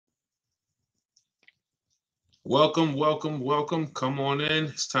Welcome, welcome, welcome. Come on in.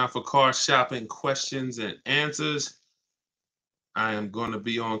 It's time for car shopping questions and answers. I am going to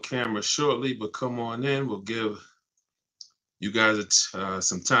be on camera shortly, but come on in. We'll give you guys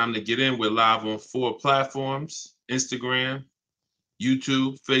some time to get in. We're live on 4 platforms: Instagram,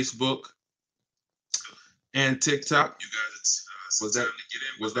 YouTube, Facebook, and TikTok. You guys, was that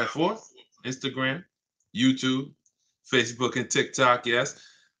was that 4? Instagram, YouTube, Facebook, and TikTok. Yes,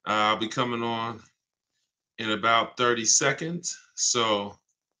 I'll be coming on in about 30 seconds. So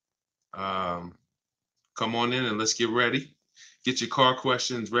um, come on in and let's get ready. Get your car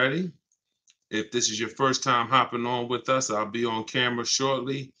questions ready. If this is your first time hopping on with us, I'll be on camera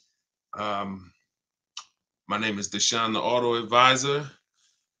shortly. Um, my name is Deshone the Auto Advisor,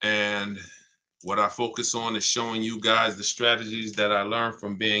 and what I focus on is showing you guys the strategies that I learned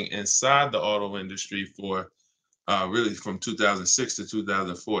from being inside the auto industry for really from 2006 to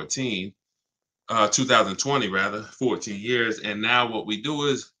 2014, 2020 rather, 14 years. And now what we do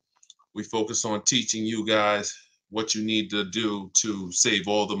is we focus on teaching you guys what you need to do to save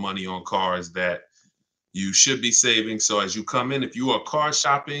all the money on cars that you should be saving. So as you come in, if you are car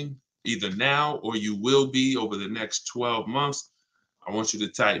shopping either now or you will be over the next 12 months, I want you to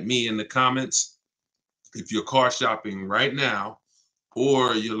type me in the comments. If you're car shopping right now,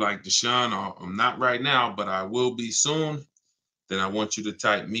 or you're like Deshone, I'm not right now, but I will be soon, then I want you to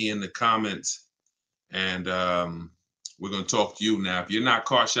type me in the comments, and we're going to talk to you now. If you're not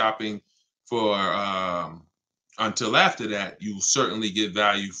car shopping for until after that, you certainly get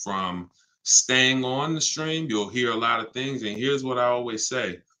value from staying on the stream. You'll hear a lot of things, and here's what I always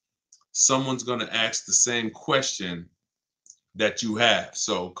say: someone's going to ask the same question that you have.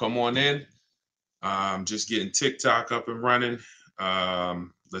 So come on in. Just getting TikTok up and running.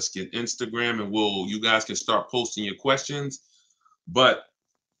 Let's get Instagram, and you guys can start posting your questions. But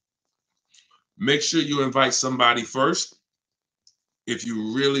make sure you invite somebody first. If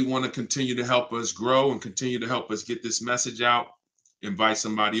you really want to continue to help us grow and continue to help us get this message out, invite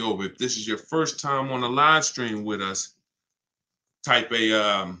somebody over. If this is your first time on a live stream with us, type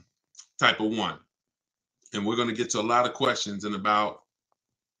a 1. And we're going to get to a lot of questions in about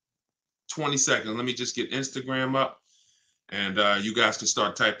 20 seconds. Let me just get Instagram up, and you guys can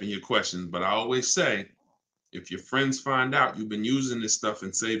start typing your questions. But I always say, if your friends find out you've been using this stuff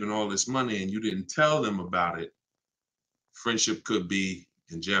and saving all this money and you didn't tell them about it, friendship could be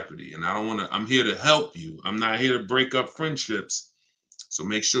in jeopardy. And I don't want to, I'm here to help you. I'm not here to break up friendships. So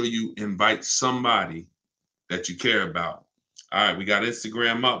make sure you invite somebody that you care about. All right, we got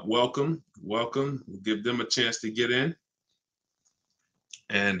Instagram up. Welcome, welcome. We'll give them a chance to get in.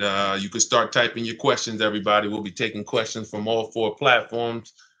 And you can start typing your questions, everybody. We'll be taking questions from all 4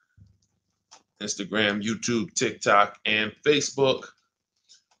 platforms: Instagram, YouTube, TikTok, and Facebook.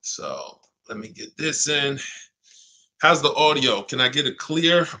 So let me get this in. How's the audio? Can I get it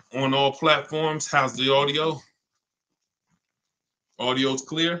clear on all platforms? How's the audio? Audio's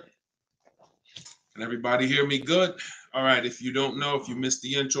clear? Can everybody hear me good? All right, if you don't know, if you missed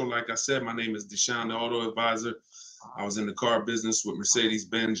the intro, like I said, my name is Deshone the Auto Advisor. I was in the car business with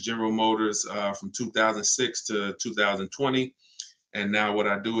Mercedes-Benz, General Motors from 2006 to 2020. And now what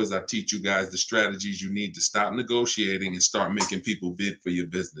I do is I teach you guys the strategies you need to stop negotiating and start making people bid for your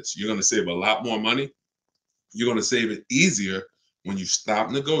business. You're going to save a lot more money. You're going to save it easier when you stop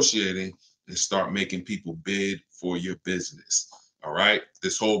negotiating and start making people bid for your business. All right.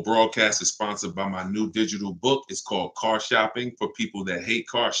 This whole broadcast is sponsored by my new digital book. It's called Car Shopping for People That Hate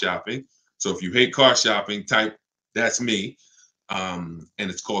Car Shopping. So if you hate car shopping, type "that's me." And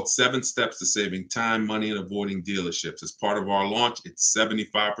it's called 7 Steps to Saving Time, Money, and Avoiding Dealerships. As part of our launch, it's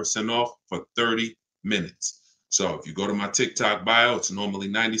 75% off for 30 minutes. So if you go to my TikTok bio, it's normally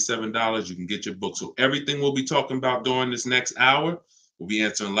 $97. You can get your book. So everything we'll be talking about during this next hour, we'll be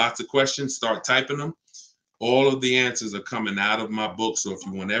answering lots of questions. Start typing them. All of the answers are coming out of my book. So if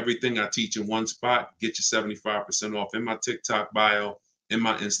you want everything I teach in one spot, get your 75% off in my TikTok bio, in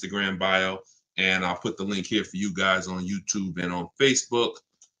my Instagram bio. And I'll put the link here for you guys on YouTube and on Facebook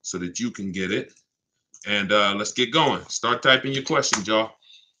so that you can get it. And let's get going. Start typing your questions, y'all.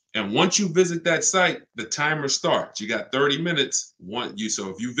 And once you visit that site, the timer starts. You got 30 minutes. So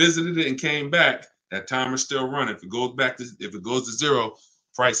if you visited it and came back, that timer's still running. If it goes to 0,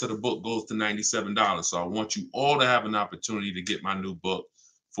 price of the book goes to $97. So I want you all to have an opportunity to get my new book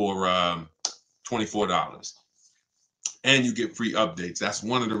for $24. And you get free updates. That's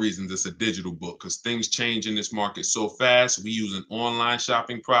one of the reasons it's a digital book, because things change in this market so fast. We use an online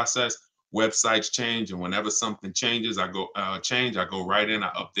shopping process. Websites change, and whenever something changes, I go right in, I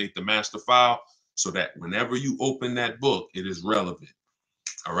update the master file so that whenever you open that book, it is relevant.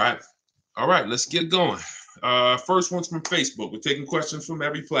 All right, let's get going. First one's from Facebook. We're taking questions from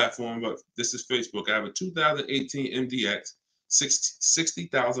every platform, but this is Facebook. I have a 2018 MDX,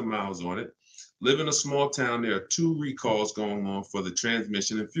 60,000 miles on it. Live in a small town. There are 2 recalls going on for the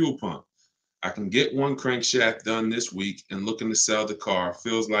transmission and fuel pump. I can get one crankshaft done this week and looking to sell the car.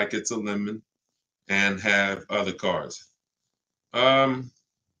 Feels like it's a lemon and have other cars.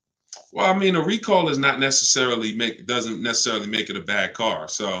 Well, I mean, a recall is not necessarily doesn't necessarily make it a bad car.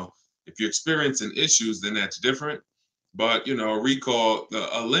 So if you're experiencing issues, then that's different. But you know, a recall,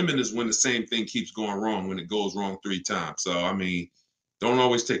 a lemon is when the same thing keeps going wrong, when it goes wrong 3 times. So I mean, don't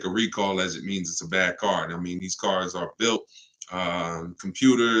always take a recall as it means it's a bad car. I mean, these cars are built,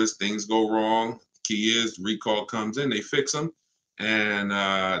 computers, things go wrong. Key is recall comes in, they fix them. And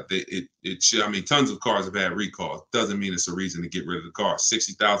I mean, tons of cars have had recalls. Doesn't mean it's a reason to get rid of the car.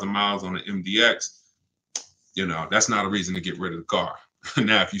 60,000 miles on an MDX, you know, that's not a reason to get rid of the car.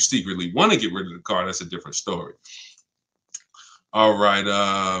 Now, if you secretly want to get rid of the car, that's a different story. All right,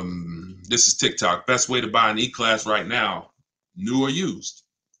 this is TikTok. Best way to buy an E-Class right now, new or used?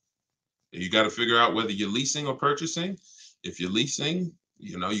 You got to figure out whether you're leasing or purchasing. If you're leasing,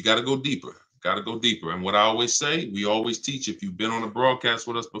 you know, you got to go deeper. Got to go deeper. And what I always say, we always teach, if you've been on a broadcast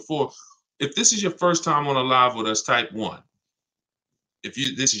with us before, if this is your first time on a live with us, type 1. If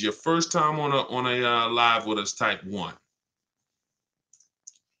this is your first time on a live with us, type 1.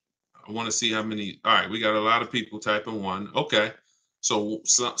 I want to see how many. All right, we got a lot of people typing 1. Okay. So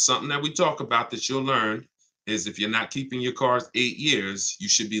something that we talk about that you'll learn is if you're not keeping your cars 8 years, you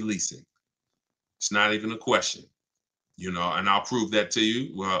should be leasing. It's not even a question. You know, and I'll prove that to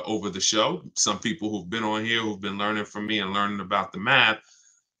you over the show. Some people who've been on here, who've been learning from me and learning about the math,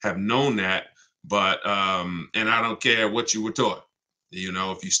 have known that. But and I don't care what you were taught. You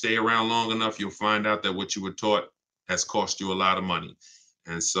know, if you stay around long enough, you'll find out that what you were taught has cost you a lot of money.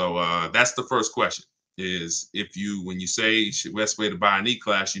 And so that's the first question: is when you say best way to buy an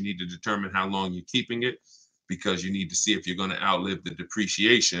E-Class, you need to determine how long you're keeping it, because you need to see if you're going to outlive the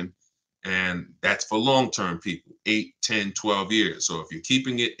depreciation. And that's for long-term people, 8, 10, 12 years. So if you're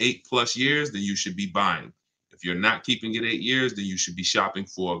keeping it 8+ years, then you should be buying. If you're not keeping it 8 years, then you should be shopping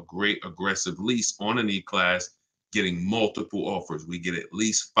for a great aggressive lease on an E-Class, getting multiple offers. We get at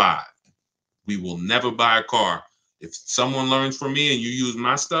least 5. We will never buy a car. If someone learns from me and you use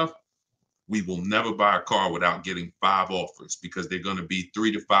my stuff, we will never buy a car without getting 5 offers, because they're going to be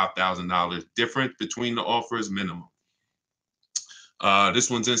 $3,000 to $5,000 different between the offers minimum. This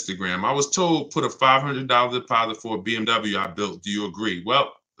one's Instagram. I was told put a $500 deposit for a BMW I built. Do you agree?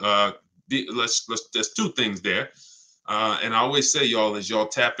 Well, there's 2 things there. And I always say, y'all, as y'all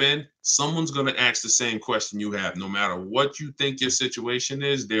tap in, someone's going to ask the same question you have. No matter what you think your situation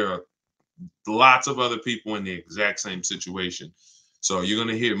is, there are lots of other people in the exact same situation. So you're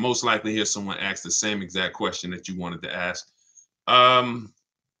going to most likely hear someone ask the same exact question that you wanted to ask.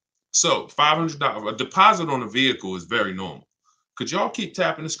 So $500, a deposit on a vehicle is very normal. Could y'all keep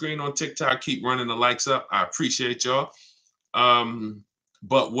tapping the screen on TikTok, keep running the likes up? I appreciate y'all.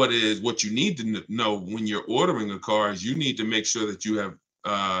 But what you need to know when you're ordering a car is you need to make sure that you have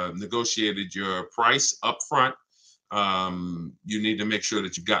negotiated your price up front. You need to make sure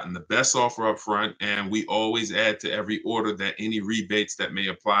that you've gotten the best offer up front. And we always add to every order that any rebates that may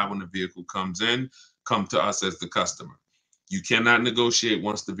apply when the vehicle comes in come to us as the customer. You cannot negotiate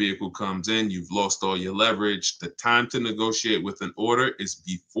once the vehicle comes in. You've lost all your leverage. The time to negotiate with an order is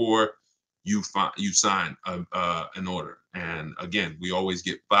before you sign an order. And again, we always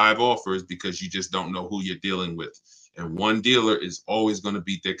get 5 offers because you just don't know who you're dealing with. And one dealer is always going to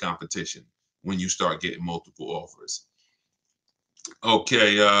beat their competition when you start getting multiple offers.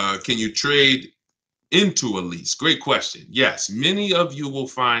 Okay, can you trade into a lease? Great question. Yes, many of you will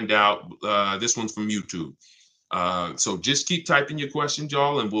find out. This one's from YouTube. So just keep typing your questions,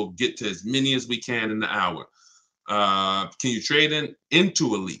 y'all, and we'll get to as many as we can in the hour. Can you trade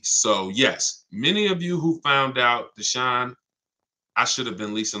into a lease? So yes, many of you who found out, Deshone, I should have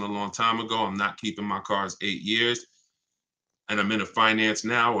been leasing a long time ago. I'm not keeping my cars 8 years. And I'm in a finance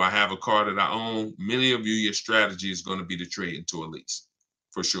now, or I have a car that I own. Many of you, your strategy is going to be to trade into a lease.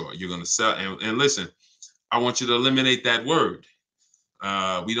 For sure. You're going to sell. And listen, I want you to eliminate that word.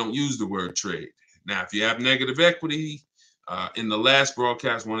 We don't use the word trade. Now, if you have negative equity, in the last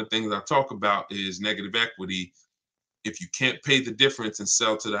broadcast, one of the things I talk about is negative equity. If you can't pay the difference and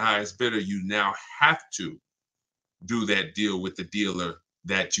sell to the highest bidder, you now have to do that deal with the dealer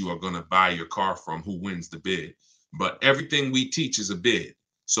that you are going to buy your car from, who wins the bid. But everything we teach is a bid.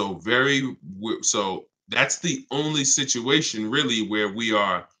 So that's the only situation really where we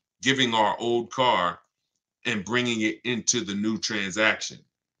are giving our old car and bringing it into the new transaction.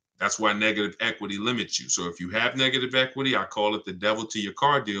 That's why negative equity limits you. So if you have negative equity, I call it the devil to your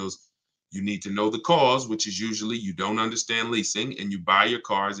car deals. You need to know the cause, which is usually you don't understand leasing and you buy your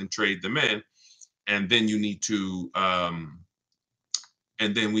cars and trade them in. And then you need to,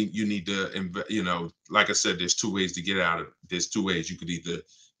 you need to, like I said, there's 2 ways to get out of it. There's 2 ways. You could either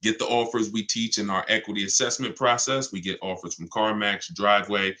get the offers we teach in our equity assessment process. We get offers from CarMax,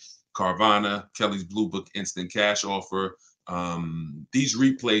 Driveway, Carvana, Kelly's Blue Book Instant Cash Offer. These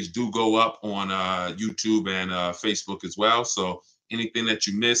replays do go up on YouTube and Facebook as well. So anything that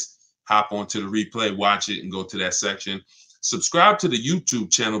you miss, hop onto the replay, watch it, and go to that section. Subscribe to the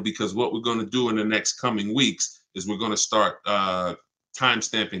YouTube channel, because what we're going to do in the next coming weeks is we're going to start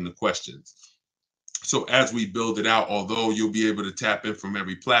timestamping the questions. So as we build it out, although you'll be able to tap in from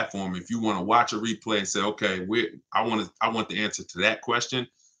every platform, if you want to watch a replay and say, okay, I want the answer to that question,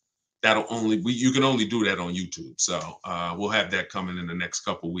 you can only do that on YouTube. So we'll have that coming in the next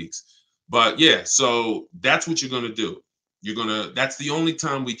couple weeks. But yeah, so that's what you're going to do. That's the only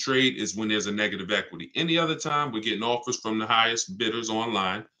time we trade is when there's a negative equity. Any other time, we're getting offers from the highest bidders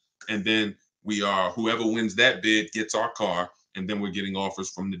online. And then whoever wins that bid gets our car. And then we're getting offers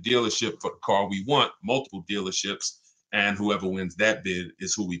from the dealership for the car we want, multiple dealerships. And whoever wins that bid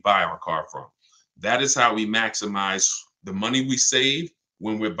is who we buy our car from. That is how we maximize the money we save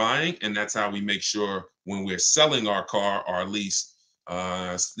when we're buying. And that's how we make sure when we're selling our car, our lease.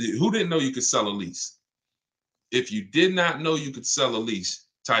 Who didn't know you could sell a lease? If you did not know you could sell a lease,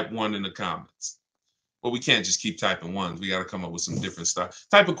 type 1 in the comments. But we can't just keep typing ones. We got to come up with some different stuff.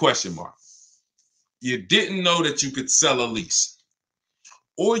 Type a question mark. You didn't know that you could sell a lease.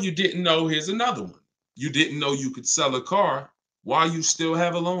 Or you didn't know, here's another one. You didn't know you could sell a car while you still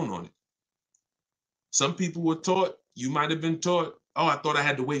have a loan on it. Some people were taught, you might have been taught, oh, I thought I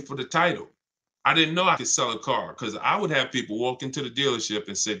had to wait for the title. I didn't know I could sell a car, because I would have people walk into the dealership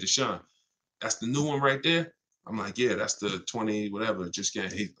and say, Deshone, that's the new one right there? I'm like, yeah, that's the 20, whatever. Just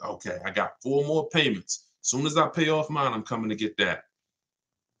getting, okay, I got 4 more payments. As soon as I pay off mine, I'm coming to get that.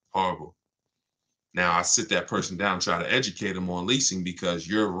 Horrible. Now I sit that person down, try to educate them on leasing, because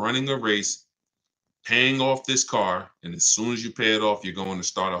you're running a race, paying off this car, and as soon as you pay it off, you're going to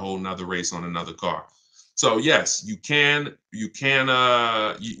start a whole nother race on another car. So yes, you can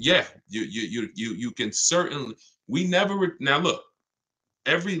certainly. Now look,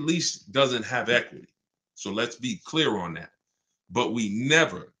 every lease doesn't have equity. So let's be clear on that. But we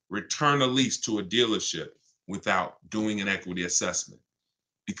never return a lease to a dealership without doing an equity assessment,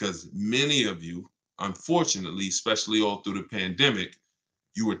 because many of you, unfortunately, especially all through the pandemic,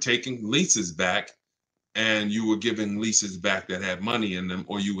 you were taking leases back and you were giving leases back that had money in them,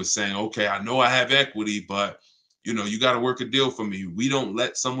 or you were saying, okay, I know I have equity, but you got to work a deal for me. We don't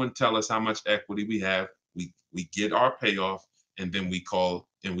let someone tell us how much equity we have. We get our payoff, and then we call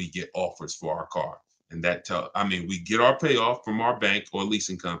and we get offers for our car. And we get our payoff from our bank or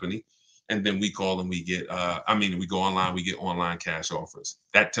leasing company, and then we call and we get, we go online, we get online cash offers.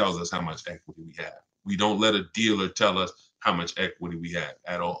 That tells us how much equity we have. We don't let a dealer tell us how much equity we have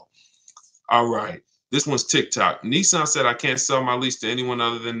at all. All right, this one's TikTok. Nissan said, I can't sell my lease to anyone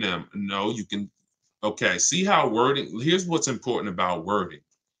other than them. No, you can. Okay, see how wording, here's what's important about wording.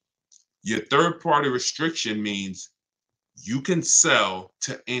 Your third-party restriction means you can sell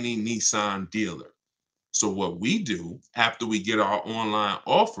to any Nissan dealer. So what we do after we get our online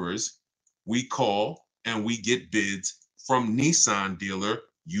offers, we call and we get bids from Nissan dealer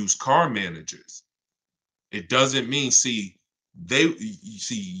used car managers. It doesn't mean,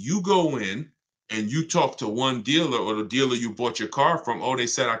 you go in and you talk to one dealer or the dealer you bought your car from. Oh, they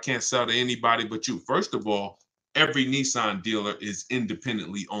said I can't sell to anybody but you. First of all, every Nissan dealer is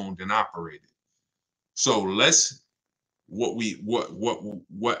independently owned and operated. So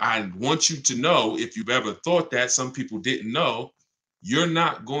what I want you to know, if you've ever thought that, some people didn't know, you're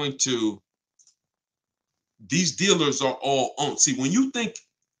not going to, these dealers are all owned. See, when you think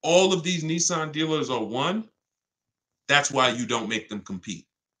all of these Nissan dealers are one, that's why you don't make them compete.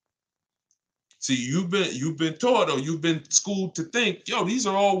 See, you've been taught, or you've been schooled to think, yo, these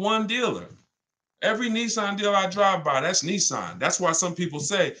are all one dealer. Every Nissan dealer I drive by, that's Nissan. That's why some people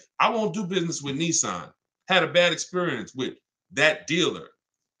say, I won't do business with Nissan. Had a bad experience with that dealer.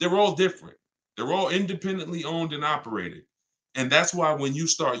 They're all different. They're all independently owned and operated. And that's why when you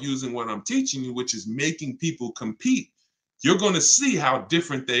start using what I'm teaching you, which is making people compete, you're going to see how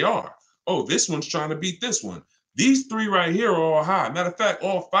different they are. Oh, this one's trying to beat this one. These 3 right here are all high. Matter of fact,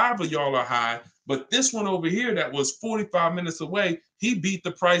 all 5 of y'all are high, but this one over here that was 45 minutes away, he beat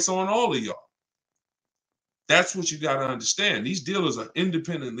the price on all of y'all. That's what you got to understand. These dealers are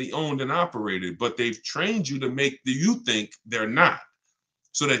independently owned and operated, but they've trained you to make you think they're not.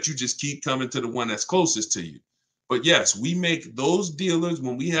 so that you just keep coming to the one that's closest to you. But yes, we make those dealers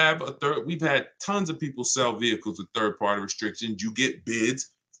when we have we've had tons of people sell vehicles with third-party restrictions. You get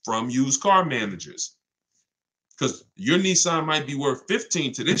bids from used car managers. Because your Nissan might be worth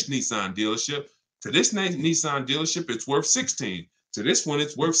 15 to this Nissan dealership. To this Nissan dealership, it's worth 16. To this one,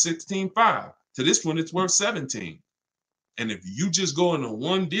 it's worth 16.5. To this one, it's worth 17. And if you just go into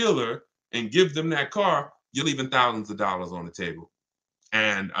one dealer and give them that car, you're leaving thousands of dollars on the table.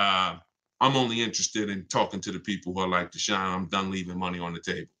 And I'm only interested in talking to the people who are like, Deshone, I'm done leaving money on the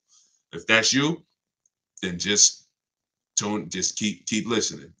table. If that's you, then just keep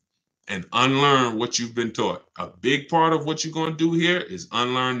listening and unlearn what you've been taught. A big part of what you're going to do here is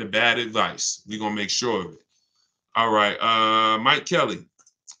unlearn the bad advice. We're going to make sure of it. All right, Mike Kelly.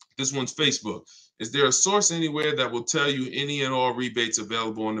 This one's Facebook. Is there a source anywhere that will tell you any and all rebates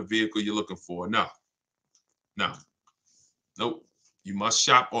available on the vehicle you're looking for? No. Nope. You must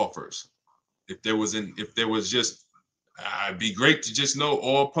shop offers. If there was just, it'd be great to just know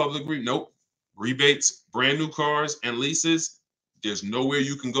all public nope. Rebates, brand new cars and leases. There's nowhere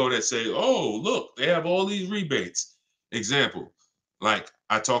you can go that say, oh, look, they have all these rebates. Example, like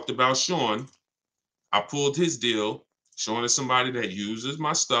I talked about Sean. I pulled his deal. Sean is somebody that uses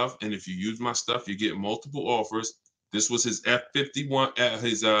my stuff, and if you use my stuff, you get multiple offers. This was his F51,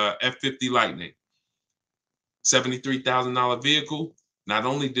 his F50 Lightning, $73,000 vehicle. Not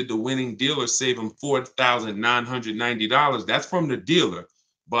only did the winning dealer save him $4,990, that's from the dealer,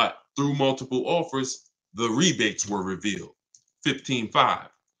 but through multiple offers, the rebates were revealed, 15.5.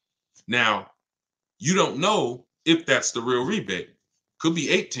 Now, you don't know if that's the real rebate. Could be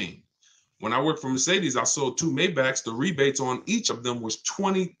 18. When I worked for Mercedes, I sold 2 Maybachs. The rebates on each of them was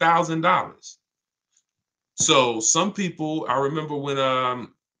 $20,000. So some people, I remember when a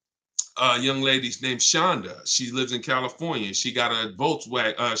young lady named Shonda, she lives in California. She got a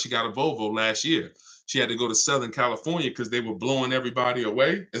Volkswagen, she got a Volvo last year. She had to go to Southern California because they were blowing everybody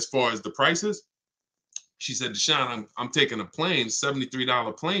away as far as the prices. She said, Deshone, I'm taking a plane,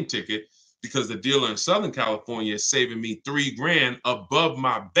 $73 plane ticket, because the dealer in Southern California is saving me $3,000 above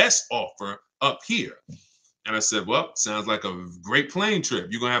my best offer up here. And I said, well, sounds like a great plane trip.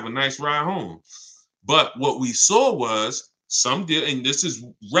 You're gonna have a nice ride home. But what we saw was some deal, and this is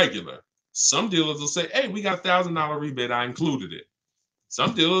regular. Some dealers will say, hey, we got $1,000 rebate, I included it.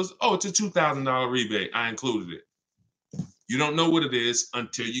 Some dealers, oh, it's a $2,000 rebate, I included it. You don't know what it is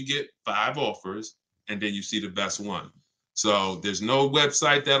until you get 5 offers, and then you see the best one. So there's no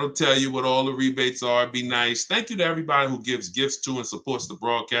website that'll tell you what all the rebates are. Be nice. Thank you to everybody who gives gifts to and supports the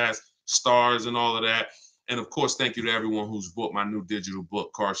broadcast, stars and all of that. And of course, thank you to everyone who's bought my new digital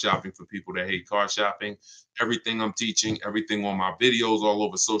book, Car Shopping for People That Hate Car Shopping. Everything I'm teaching, everything on my videos all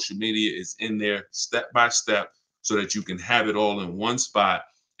over social media is in there step by step so that you can have it all in one spot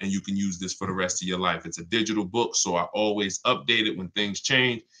and you can use this for the rest of your life. It's a digital book, so I always update it when things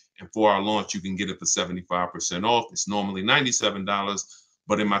change. And for our launch, you can get it for 75% off. It's normally $97,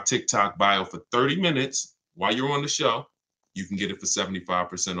 but in my TikTok bio for 30 minutes while you're on the show, you can get it for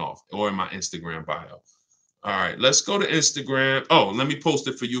 75% off, or in my Instagram bio. All right, let's go to Instagram. Oh, let me post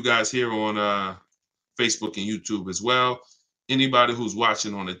it for you guys here on Facebook and YouTube as well. Anybody who's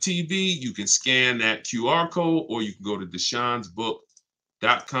watching on the TV, you can scan that QR code, or you can go to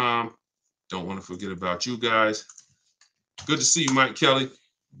DeshonesBook.com. Don't want to forget about you guys. Good to see you, Mike Kelly.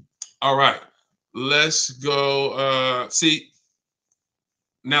 All right, let's go. See,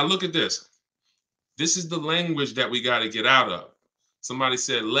 now look at this. This is the language that we got to get out of. Somebody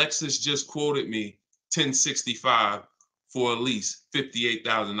said, Lexus just quoted me $1,065 for a lease,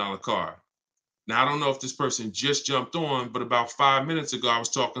 $58,000 car. Now, I don't know if this person just jumped on, but about 5 minutes ago, I was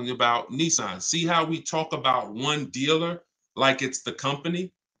talking about Nissan. See how we talk about one dealer like it's the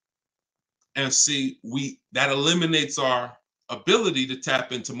company? And see, that eliminates our ability to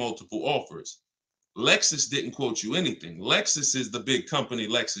tap into multiple offers. Lexus didn't quote you anything. Lexus is the big company,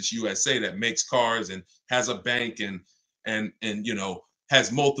 Lexus USA, that makes cars and has a bank and you know,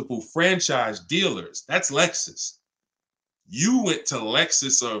 has multiple franchise dealers. That's Lexus. You went to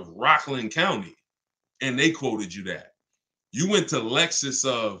Lexus of Rockland County and they quoted you that. You went to Lexus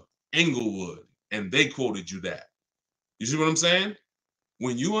of Englewood and they quoted you that. You see what I'm saying?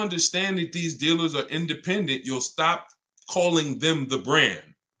 When you understand that these dealers are independent, you'll stop calling them the brand.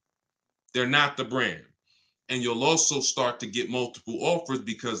 They're not the brand. And you'll also start to get multiple offers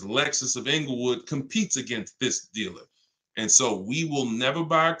because Lexus of Englewood competes against this dealer. And so we will never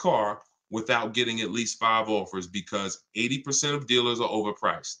buy a car without getting at least 5 offers, because 80% of dealers are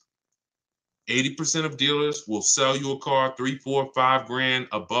overpriced. 80% of dealers will sell you a car $3, $4, $5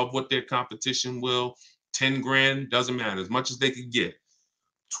 above what their competition will. $10,000, doesn't matter, as much as they can get.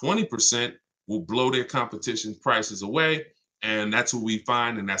 20% will blow their competition prices away. And that's who we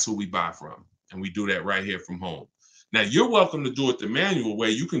find and that's who we buy from. And we do that right here from home. Now, you're welcome to do it the manual way.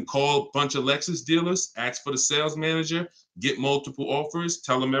 You can call a bunch of Lexus dealers, ask for the sales manager, get multiple offers,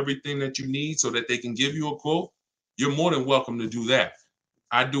 tell them everything that you need so that they can give you a quote. You're more than welcome to do that.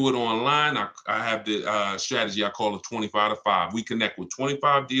 I do it online. I have the strategy I call a 25 to 5. We connect with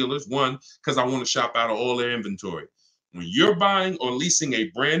 25 dealers, one, because I want to shop out of all their inventory. When you're buying or leasing a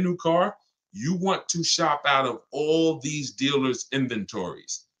brand new car, you want to shop out of all these dealers'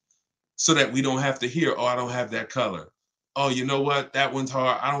 inventories so that we don't have to hear, oh, I don't have that color. Oh, you know what? That one's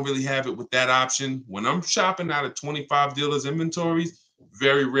hard. I don't really have it with that option. When I'm shopping out of 25 dealers' inventories,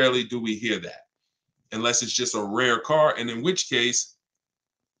 very rarely do we hear that, unless it's just a rare car, and in which case,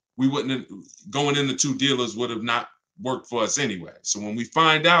 we wouldn't have, going into 2 dealers would have not worked for us anyway. So when we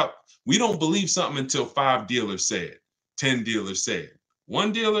find out, we don't believe something until 5 dealers say it, 10 dealers say it.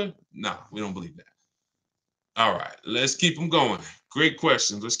 1 dealer, no, we don't believe that. All right, let's keep them going. Great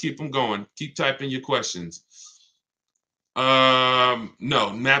questions. Let's keep them going. Keep typing your questions.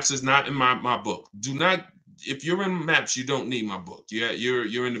 No, maps is not in my book. Do not, if you're in maps, you don't need my book. Yeah,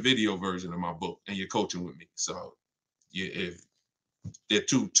 you're in the video version of my book and you're coaching with me. So if they're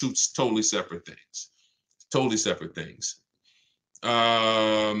two totally separate things. Totally separate things.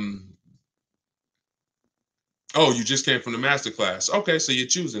 Oh, you just came from the masterclass. Okay, so you're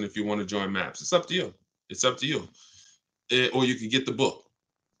choosing if you want to join MAPS. It's up to you. It's up to you. Or you can get the book.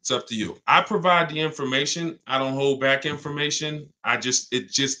 It's up to you. I provide the information. I don't hold back information. It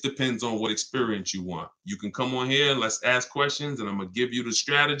just depends on what experience you want. You can come on here and let's ask questions, and I'm gonna give you the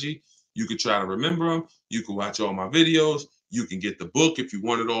strategy. You can try to remember them. You can watch all my videos. You can get the book if you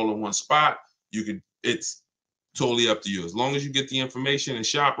want it all in one spot. It's totally up to you. As long as you get the information and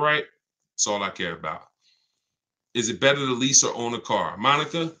shop right, that's all I care about. Is it better to lease or own a car?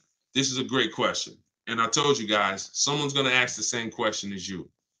 Monica, this is a great question. And I told you guys, someone's going to ask the same question as you.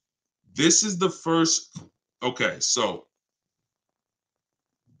 This is the first. Okay, so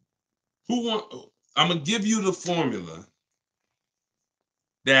I'm going to give you the formula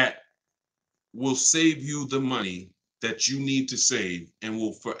that will save you the money that you need to save and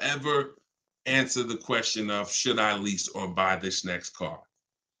will forever answer the question of should I lease or buy this next car?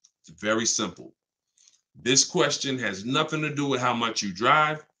 It's very simple. This question has nothing to do with how much you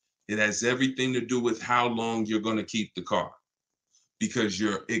drive. It has everything to do with how long you're going to keep the car. Because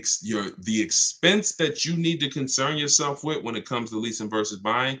the expense that you need to concern yourself with when it comes to leasing versus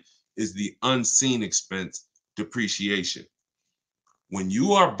buying is the unseen expense, depreciation. When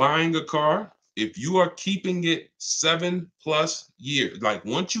you are buying a car, if you are keeping it 7+ years, like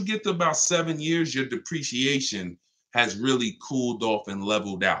once you get to about 7 years, your depreciation has really cooled off and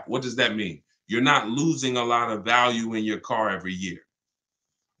leveled out. What does that mean? You're not losing a lot of value in your car every year.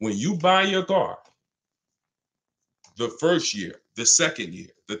 When you buy your car, the first year, the second year,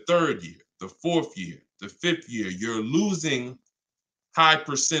 the third year, the fourth year, the fifth year, you're losing high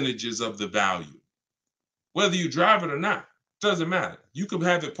percentages of the value. Whether you drive it or not, doesn't matter. You could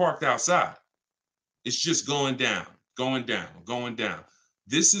have it parked outside. It's just going down, going down, going down.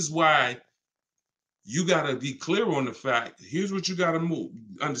 This is why you got to be clear on the fact, here's what you got to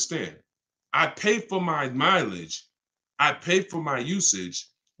understand. I pay for my mileage. I pay for my usage,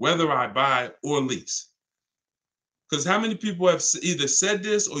 whether I buy or lease. Because how many people have either said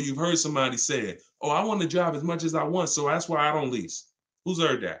this or you've heard somebody say it? Oh, I want to drive as much as I want, so that's why I don't lease. Who's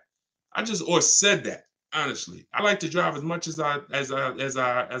heard that? Or said that, honestly. I like to drive as much as I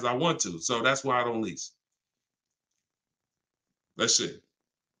want to, so that's why I don't lease. Let's see.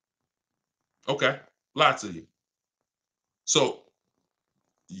 Okay, lots of you. So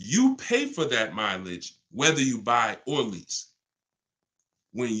you pay for that mileage whether you buy or lease.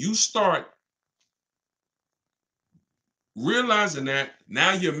 When you start realizing that,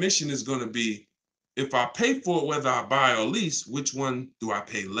 now your mission is going to be, if I pay for it whether I buy or lease, which one do I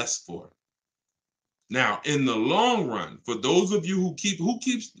pay less for? Now, in the long run, for those of you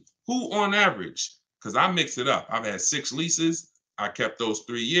who on average, because I mix it up. I've had 6 leases. I kept those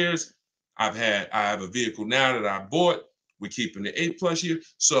 3 years. I have a vehicle now that I bought. We're keeping it 8+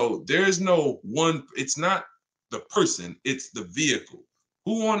 years. So there's no one, it's not the person, it's the vehicle.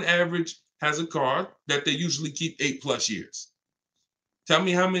 Who on average has a car that they usually keep 8+ years? Tell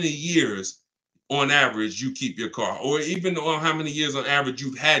me how many years on average you keep your car, or even on how many years on average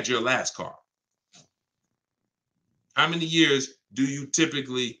you've had your last car. How many years do you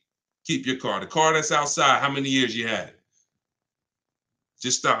typically keep your car? The car that's outside, how many years you had it?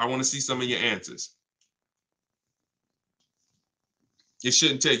 Just stop. I want to see some of your answers. You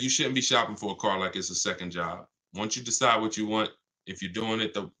shouldn't be shopping for a car like it's a second job. Once you decide what you want, If you're doing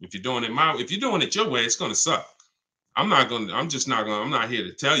it your way, it's gonna suck. I'm not here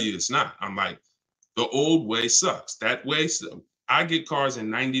to tell you it's not. I'm like, the old way sucks. That way, I get cars in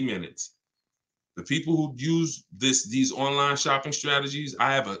 90 minutes. The people who use these online shopping strategies,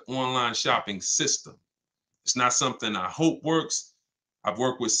 I have an online shopping system. It's not something I hope works. I've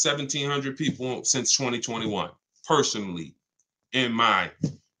worked with 1,700 people since 2021, personally, in my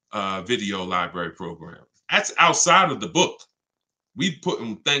video library program. That's outside of the book.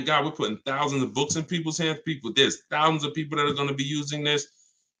 Thank God, we're putting thousands of books in people's hands. There's thousands of people that are going to be using this.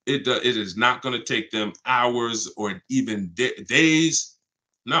 It is not going to take them hours or even days.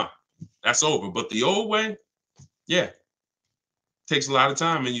 No, that's over. But the old way, yeah, takes a lot of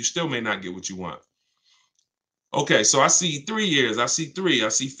time, and you still may not get what you want. Okay, so I see 3 years, I see 3, I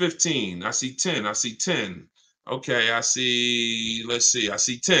see 15, I see 10, I see 10. Okay, I see 10, I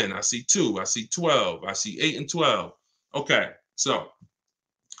see 2, I see 12, I see 8 and 12. Okay, so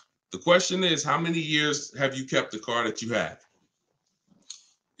the question is, how many years have you kept the car that you have?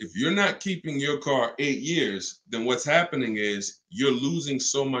 If you're not keeping your car 8 years, then what's happening is you're losing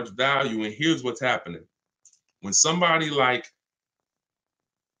so much value. And here's what's happening. When somebody like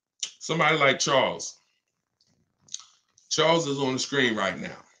Charles is on the screen right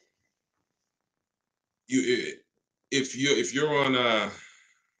now. If you're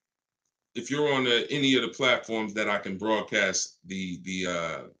on any of the platforms that I can broadcast the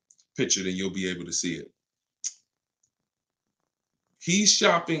picture, then you'll be able to see it. He's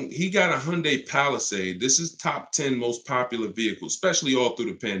shopping. He got a Hyundai Palisade. This is top 10 most popular vehicles, especially all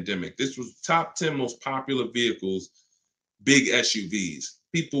through the pandemic. This was top 10 most popular vehicles, big SUVs.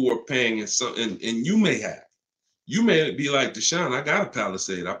 People were paying, and you may be like, Deshone, I got a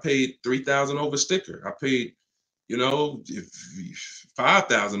Palisade. I paid $3,000 over sticker. I paid,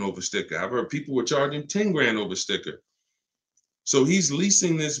 $5,000 over sticker. I've heard people were charging $10,000 over sticker. So he's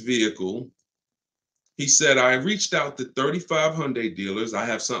leasing this vehicle. He said, I reached out to 35 Hyundai dealers. I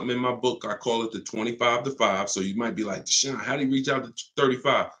have something in my book. I call it the 25 to 5. So you might be like, Deshone, how do you reach out to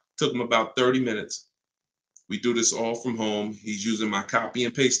 35? Took him about 30 minutes. We do this all from home. He's using my copy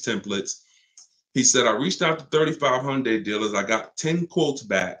and paste templates. He said, I reached out to 35 Hyundai dealers. I got 10 quotes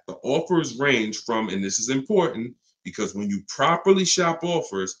back. The offers range from, and this is important because when you properly shop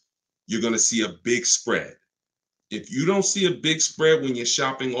offers, you're going to see a big spread. If you don't see a big spread when you're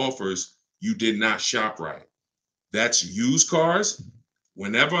shopping offers, you did not shop right. That's used cars.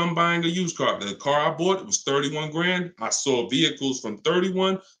 Whenever I'm buying a used car, the car I bought, it was 31 grand. I saw vehicles from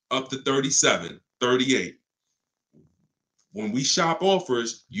 31 up to 37, 38. When we shop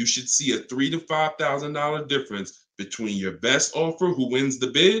offers, you should see a $3,000 to $5,000 difference between your best offer, who wins the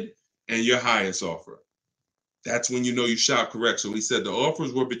bid, and your highest offer. That's when you know you shop correct. So he said the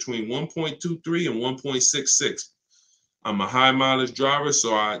offers were between 1.23 and 1.66. I'm a high mileage driver,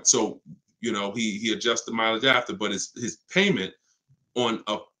 so he adjusts the mileage after, but his payment on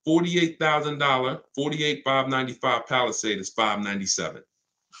a $48,000, $48,595 Palisade is $597.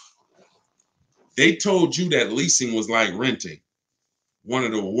 They told you that leasing was like renting. One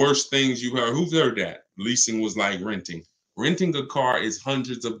of the worst things you heard. Who's heard that? Leasing was like renting. Renting a car is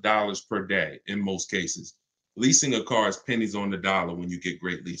hundreds of dollars per day in most cases. Leasing a car is pennies on the dollar when you get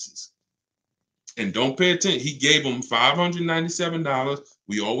great leases. And don't pay attention. He gave them $597.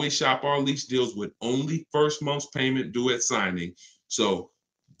 We always shop our lease deals with only first month's payment due at signing. So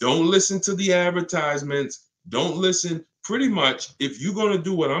don't listen to the advertisements. Don't listen. Pretty much, if you're going to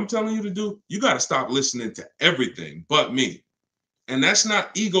do what I'm telling you to do, you got to stop listening to everything but me. And that's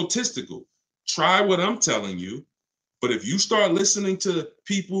not egotistical. Try what I'm telling you. But if you start listening to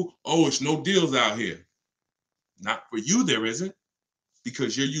people, it's no deals out here. Not for you, there isn't.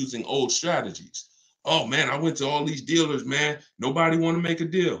 Because you're using old strategies. Oh man, I went to all these dealers, man. Nobody want to make a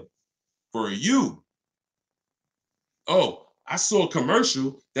deal. For you. Oh, I saw a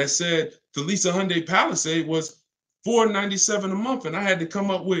commercial that said to lease a Hyundai Palisade was $497 a month, and I had to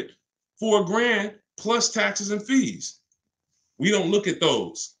come up with $4 grand plus taxes and fees. We don't look at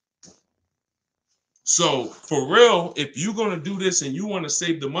those. So for real, if you're going to do this and you want to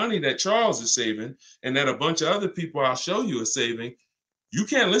save the money that Charles is saving and that a bunch of other people I'll show you are saving, you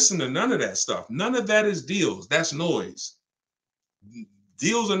can't listen to none of that stuff. None of that is deals. That's noise.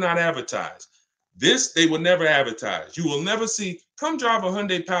 Deals are not advertised. This, they will never advertise. You will never see, come drive a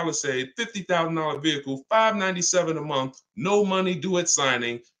Hyundai Palisade, $50,000 vehicle, $597 a month, no money due at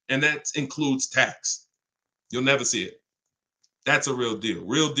signing, and that includes tax. You'll never see it. That's a real deal.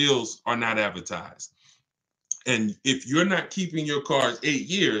 Real deals are not advertised. And if you're not keeping your cars 8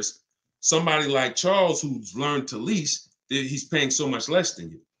 years, somebody like Charles, who's learned to lease, he's paying so much less than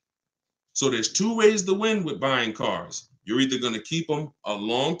you. So there's two ways to win with buying cars. You're either going to keep them a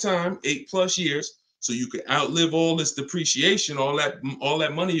long time, 8+ years, so you can outlive all this depreciation, all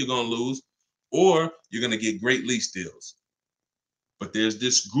that money you're going to lose, or you're going to get great lease deals. But there's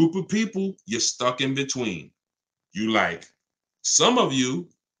this group of people you're stuck in between. You like, some of you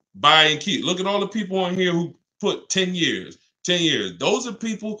buy and keep. Look at all the people on here who put 10 years, 10 years. Those are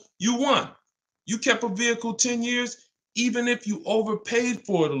people you won. You kept a vehicle 10 years, even if you overpaid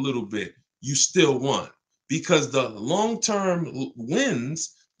for it a little bit, you still won. Because the long-term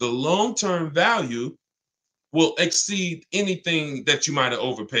wins, the long-term value will exceed anything that you might have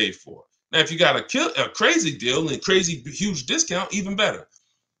overpaid for. Now, if you got a crazy deal and crazy huge discount, even better.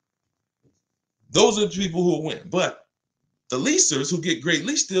 Those are the people who will win. But the leasers who get great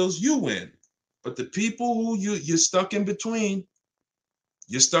lease deals, you win. But the people who you're stuck in between,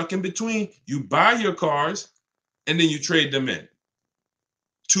 you buy your cars and then you trade them in.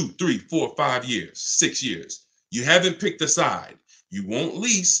 2, 3, 4, 5 years, 6 years. You haven't picked a side. You won't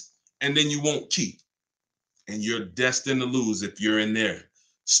lease and then you won't keep. And you're destined to lose if you're in there.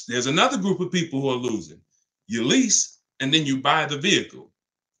 There's another group of people who are losing. You lease and then you buy the vehicle.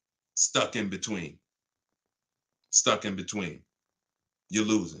 Stuck in between. Stuck in between. You're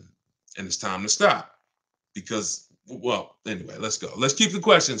losing. And it's time to stop. Because, well, anyway, let's go. Let's keep the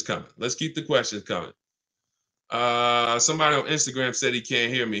questions coming. Let's keep the questions coming. Somebody on Instagram said he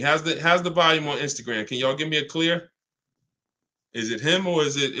can't hear me. How's the volume on Instagram? Can y'all give me a clear? Is it him or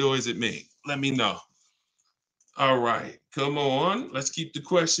is it me? Let me know. All right, come on. Let's keep the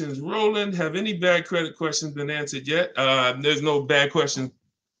questions rolling. Have any bad credit questions been answered yet? There's no bad questions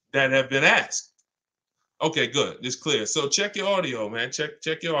that have been asked. Okay, good. It's clear. So check your audio, man.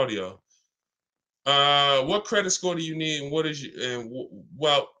 Check your audio. What credit score do you need, and what is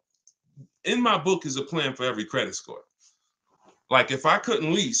well, in my book is a plan for every credit score. Like if I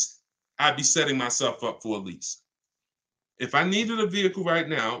couldn't lease, I'd be setting myself up for a lease. If I needed a vehicle right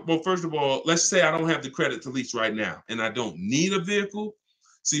now, well, first of all, let's say I don't have the credit to lease right now and I don't need a vehicle.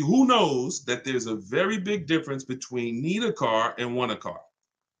 See, who knows that there's a very big difference between need a car and want a car?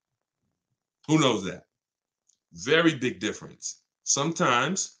 Who knows that? Very big difference.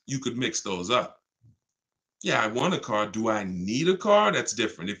 Sometimes you could mix those up. Yeah, I want a car. Do I need a car? That's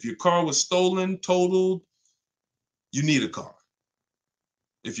different. If your car was stolen, totaled, you need a car.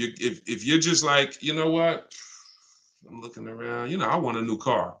 If you're just like, you know what? I'm looking around, you know, I want a new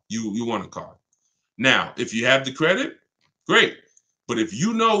car. You want a car. Now, if you have the credit, great. But if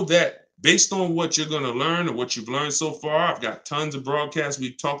you know that based on what you're going to learn or what you've learned so far, I've got tons of broadcasts.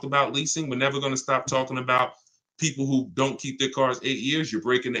 We've talked about leasing. We're never going to stop talking about people who don't keep their cars 8 years. You're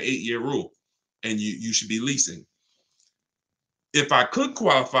breaking the 8-year rule and you should be leasing. If I could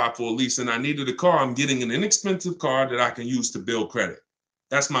qualify for a lease and I needed a car, I'm getting an inexpensive car that I can use to build credit.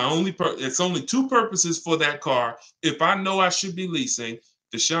 That's my only it's only 2 purposes for that car. If I know I should be leasing,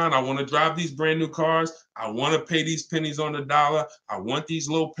 Deshone, I want to drive these brand new cars. I want to pay these pennies on the dollar. I want these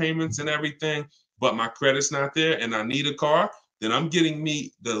low payments and everything, but my credit's not there and I need a car, then I'm getting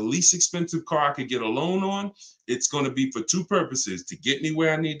me the least expensive car I could get a loan on. It's going to be for 2 purposes, to get me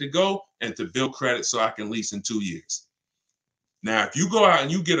where I need to go and to build credit so I can lease in 2 years. Now, if you go out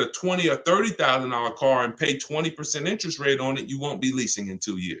and you get a $20,000 or $30,000 car and pay 20% interest rate on it, you won't be leasing in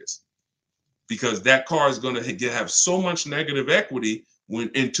 2 years because that car is going to have so much negative equity when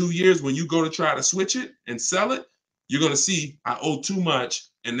in 2 years, when you go to try to switch it and sell it, you're going to see I owe too much.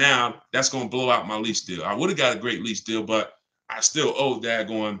 And now that's going to blow out my lease deal. I would have got a great lease deal, but I still owe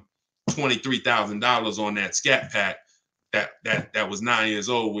daggone $23,000 on that Scat Pack that was 9 years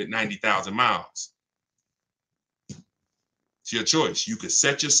old with 90,000 miles. It's your choice. You could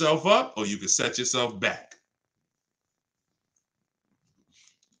set yourself up or you could set yourself back.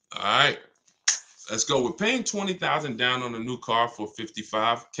 All right. Let's go. We're paying $20,000 down on a new car for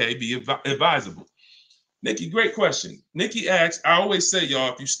 $55K. Be advisable. Nikki, great question. Nikki asks, I always say,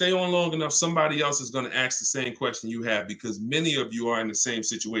 y'all, if you stay on long enough, somebody else is going to ask the same question you have because many of you are in the same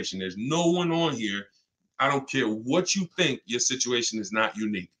situation. There's no one on here. I don't care what you think, your situation is not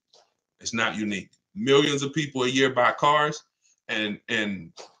unique. It's not unique. Millions of people a year buy cars.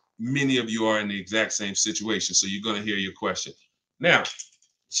 And many of you are in the exact same situation. So you're going to hear your question. Now,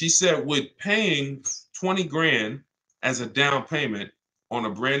 she said, with paying 20 grand as a down payment on a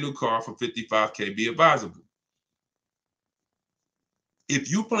brand new car for $55K, be advisable. If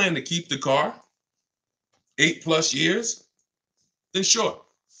you plan to keep the car 8+ years, then sure.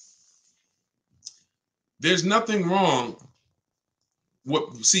 There's nothing wrong.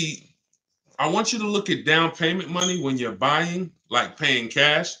 See, I want you to look at down payment money when you're buying, like paying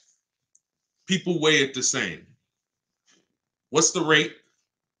cash. People weigh it the same. What's the rate?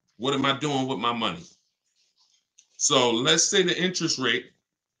 What am I doing with my money? So let's say the interest rate,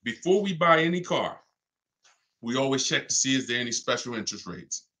 before we buy any car, we always check to see is there any special interest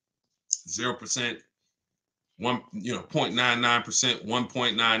rates. 0%, 0.99%,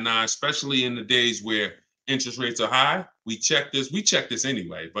 1.99, especially in the days where interest rates are high. We check this. We check this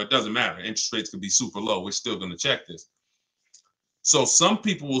anyway, but it doesn't matter. Interest rates could be super low. We're still going to check this. So some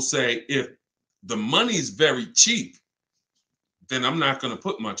people will say, if the money is very cheap, then I'm not going to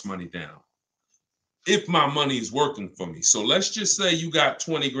put much money down if my money is working for me. So let's just say you got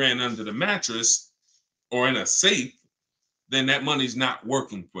 20 grand under the mattress or in a safe, then that money's not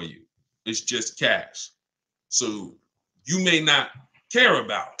working for you. It's just cash. So you may not care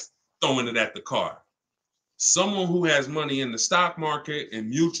about throwing it at the car. Someone who has money in the stock market and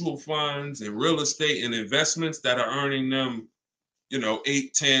mutual funds and real estate and investments that are earning them,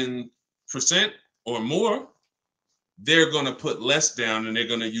 8-10% or more, they're going to put less down and they're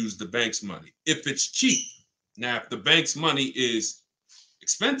going to use the bank's money if it's cheap. Now, if the bank's money is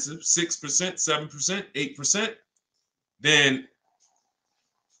expensive, 6%, 7%, 8%, then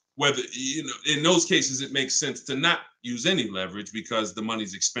whether, in those cases, it makes sense to not use any leverage because the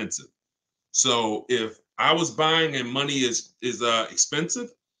money's expensive. So if I was buying and money is expensive,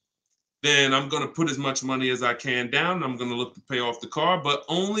 then I'm going to put as much money as I can down. I'm going to look to pay off the car, but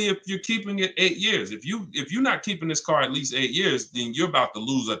only if you're keeping it 8 years. If you're not keeping this car at least 8 years, then you're about to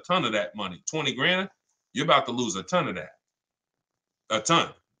lose a ton of that money. 20 grand, you're about to lose a ton of that. A ton.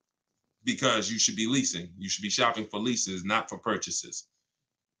 Because you should be leasing. You should be shopping for leases, not for purchases.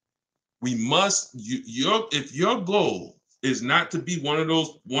 We must, if your goal is not to be one of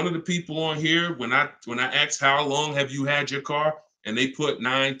the people on here, when I ask how long have you had your car, and they put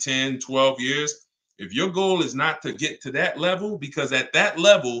 9, 10, 12 years, if your goal is not to get to that level, because at that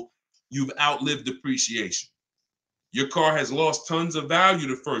level, you've outlived depreciation. Your car has lost tons of value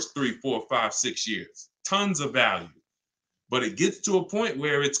the first 3, 4, 5, 6 years, tons of value. But it gets to a point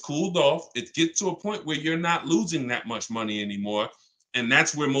where it's cooled off. It gets to a point where you're not losing that much money anymore. And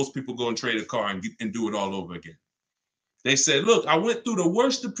that's where most people go and trade a car and do it all over again. They say, look, I went through the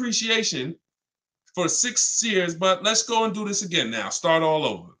worst depreciation for 6 years, but let's go and do this again now. Start all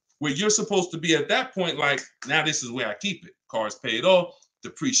over. Where you're supposed to be at that point, like, now this is where I keep it. Car's paid off,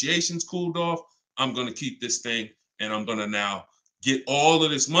 depreciation's cooled off. I'm going to keep this thing, and I'm going to now get all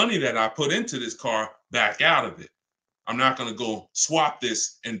of this money that I put into this car back out of it. I'm not going to go swap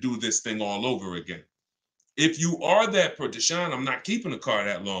this and do this thing all over again. If you are that per Deshone, I'm not keeping a car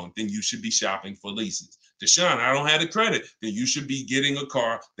that long, then you should be shopping for leases. Deshone, I don't have the credit, then you should be getting a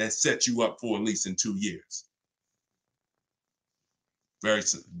car that sets you up for a lease in 2 years. Very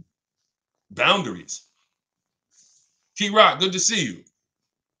simple. Boundaries. Key Rock, good to see you.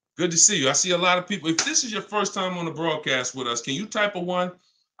 Good to see you. I see a lot of people. If this is your first time on the broadcast with us, can you type a 1?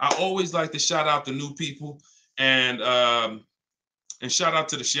 I always like to shout out the new people and shout out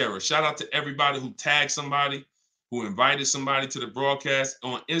to the sharers. Shout out to everybody who tagged somebody, who invited somebody to the broadcast.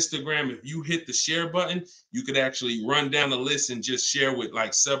 On Instagram, if you hit the share button, you could actually run down the list and just share with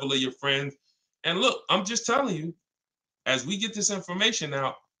like several of your friends. And look, I'm just telling you, as we get this information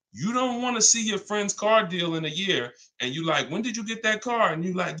out, you don't want to see your friend's car deal in a year. And you like, when did you get that car? And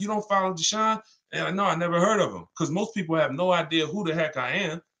you like, you don't follow Deshone? And I know, I never heard of him. Because most people have no idea who the heck I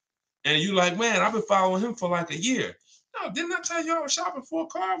am. And you like, man, I've been following him for like a year. No, didn't I tell you I was shopping for a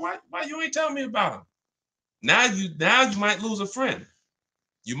car? Why you ain't telling me about him? Now you might lose a friend.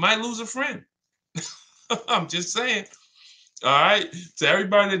 You might lose a friend. I'm just saying. All right. To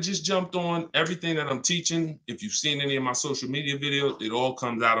everybody that just jumped on, everything that I'm teaching, if you've seen any of my social media videos, it all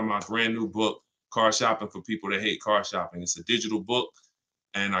comes out of my brand new book, Car Shopping for People That Hate Car Shopping. It's a digital book.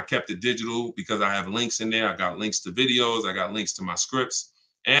 And I kept it digital because I have links in there. I got links to videos. I got links to my scripts.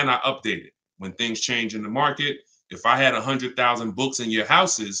 And I update it when things change in the market. If I had 100,000 books in your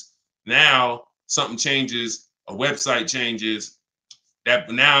houses, now something changes, a website changes. That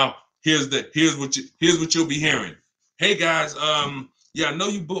now here's what you'll be hearing. Hey guys, yeah, I know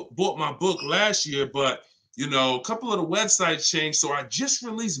you bought my book last year, but a couple of the websites changed, so I just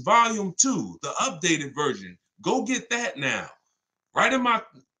released volume 2, the updated version. Go get that now. Right in my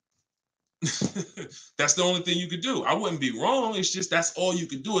that's the only thing you could do. I wouldn't be wrong. It's just that's all you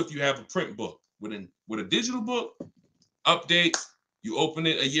could do if you have a print book. With a digital book, update, you open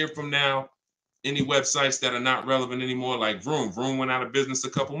it a year from now. Any websites that are not relevant anymore, like Vroom. Vroom went out of business a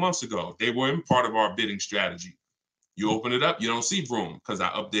couple months ago. They weren't part of our bidding strategy. You open it up, you don't see Vroom because I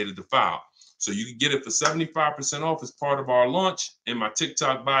updated the file. So you can get it for 75% off as part of our launch. In my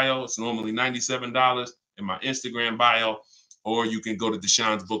TikTok bio, it's normally $97. In my Instagram bio, or you can go to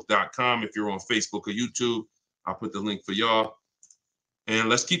deshonesbook.com if you're on Facebook or YouTube. I'll put the link for y'all. And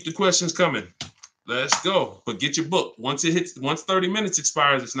let's keep the questions coming. Let's go. But get your book. Once 30 minutes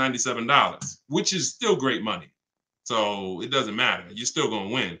expires, it's $97, which is still great money. So it doesn't matter. You're still going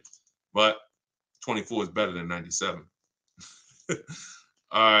to win. But 24 is better than 97.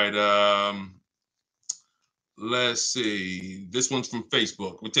 All right. Let's see. This one's from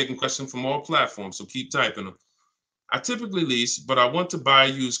Facebook. We're taking questions from all platforms, so keep typing them. I typically lease, but I want to buy a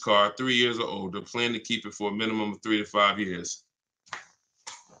used car 3 years or older. Plan to keep it for a minimum of 3 to 5 years.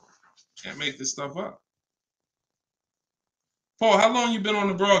 Can't make this stuff up. Paul, how long you been on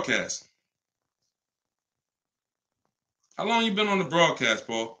the broadcast? How long you been on the broadcast,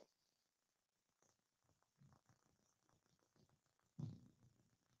 Paul?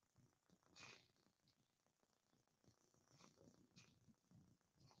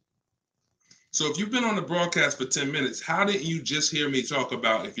 So if you've been on the broadcast for 10 minutes, how didn't you just hear me talk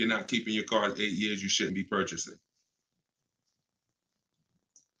about if you're not keeping your car 8 years, you shouldn't be purchasing?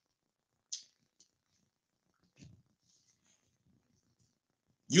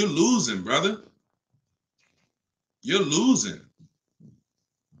 You're losing, brother. You're losing.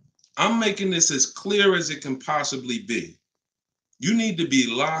 I'm making this as clear as it can possibly be. You need to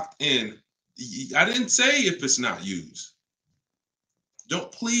be locked in. I didn't say if it's not used.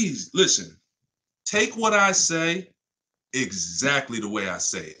 Don't, please listen. Take what I say exactly the way I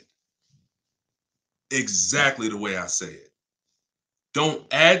say it. Exactly the way I say it. Don't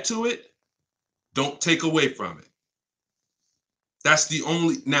add to it. Don't take away from it. That's the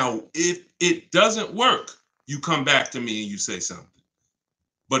only. Now, if it doesn't work, you come back to me and you say something.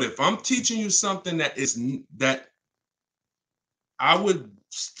 But if I'm teaching you something that I would,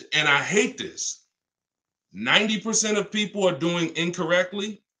 and I hate this, 90% of people are doing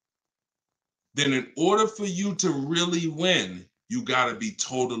incorrectly, then in order for you to really win, you got to be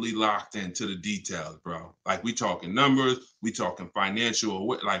totally locked into the details, bro. Like we talking numbers, we talking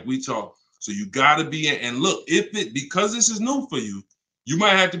financial, like we talk. So you got to be in, and look, because this is new for you, you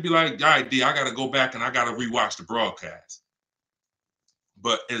might have to be like, all right, D, I got to go back and I got to rewatch the broadcast.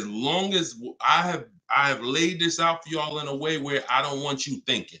 But as long as I have laid this out for y'all in a way where I don't want you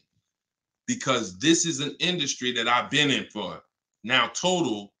thinking, because this is an industry that I've been in for now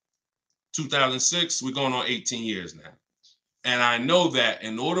total 2006, we're going on 18 years now. And I know that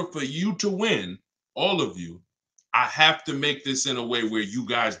in order for you to win, all of you, I have to make this in a way where you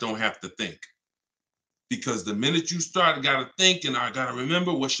guys don't have to think. Because the minute you start, I got to think and I got to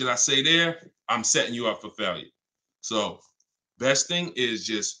remember, what should I say there? I'm setting you up for failure. So best thing is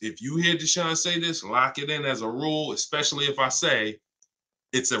just, if you hear Deshone say this, lock it in as a rule, especially if I say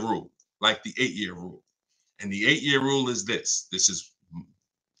it's a rule, like the 8-year rule. And the 8-year rule is this. This is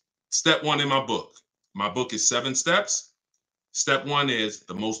step 1 in my book. My book is 7 steps. Step 1 is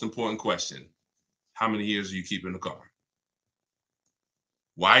the most important question. How many years are you keeping the car?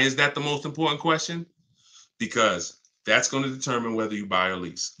 Why is that the most important question? Because that's going to determine whether you buy or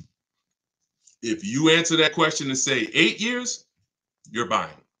lease. If you answer that question and say 8 years, you're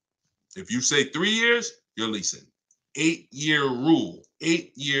buying. If you say 3 years, you're leasing. 8-year rule.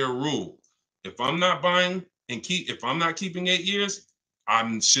 8-year rule. If I'm not buying if I'm not keeping 8 years,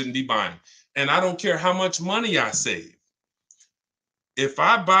 I shouldn't be buying. And I don't care how much money I save. If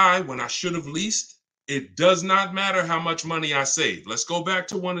I buy when I should have leased, it does not matter how much money I save. Let's go back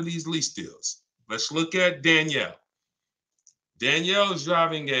to one of these lease deals. Let's look at Danielle. Danielle is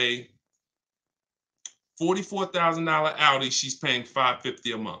driving a $44,000 Audi. She's paying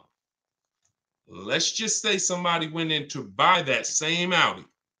 $550 a month. Let's just say somebody went in to buy that same Audi.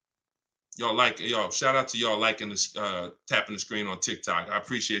 Y'all, shout out to y'all liking this, tapping the screen on TikTok. I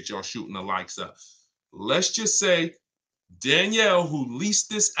appreciate y'all shooting the likes up. Let's just say Danielle, who leased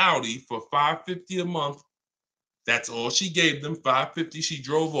this Audi for $550 a month, that's all she gave them, $550. She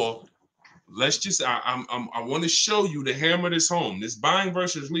drove off. Let's just, I want to show you to hammer this home. This buying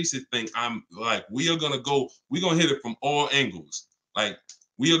versus leasing thing, I'm like, we're going to hit it from all angles. Like,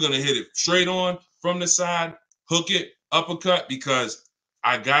 we are going to hit it straight on, from the side, hook it, uppercut, because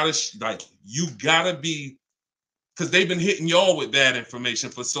you gotta be, because they've been hitting y'all with bad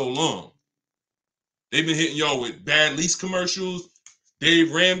information for so long. They've been hitting y'all with bad lease commercials,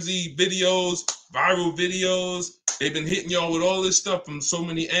 Dave Ramsey videos, viral videos. They've been hitting y'all with all this stuff from so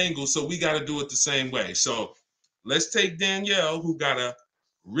many angles, so we got to do it the same way. So let's take Danielle, who got a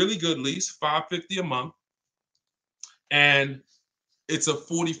really good lease, $550 a month, and it's a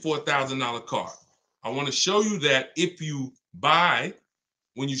 $44,000 car. I want to show you that if you buy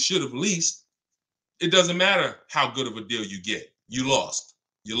when you should have leased, it doesn't matter how good of a deal you get. You lost.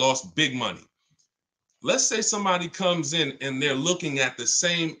 You lost big money. Let's say somebody comes in and they're looking at the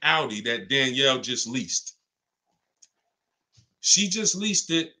same Audi that Danielle just leased. She just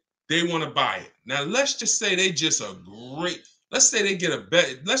leased it. they want to buy it. Now, let's just say they just a great, let's say they get a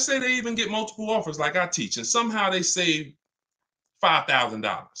bet. Let's say they even get multiple offers like I teach, and somehow they save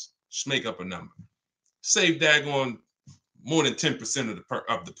 $5,000. Just make up a number. Save daggone more than 10%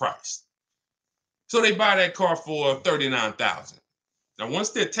 of the price. So they buy that car for $39,000. Now, once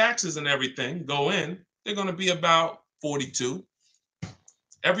their taxes and everything go in, they're going to be about $42,000.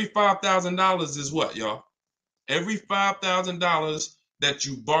 Every $5,000 is what, y'all? Every $5,000 that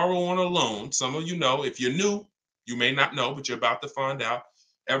you borrow on a loan, some of you know, if you're new, you may not know, but you're about to find out.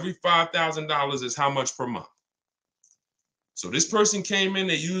 Every $5,000 is how much per month? So this person came in,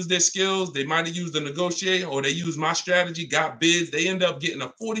 they used their skills, they might have used a negotiator, or they used my strategy, got bids. They end up getting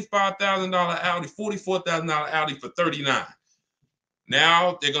a $45,000 Audi, $44,000 Audi for $39,000.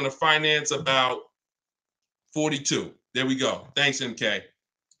 Now they're going to finance about $42,000. There we go. Thanks, MK.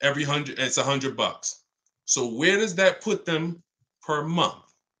 Every 100, it's $100. So where does that put them per month?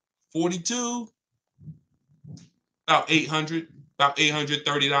 42, about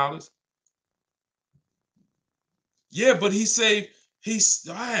 $830. Yeah, but he saved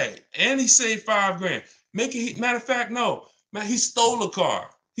 $5 grand. Matter of fact, no, man, he stole a car.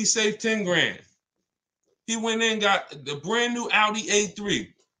 He saved 10 grand. He went in, got the brand new Audi A3,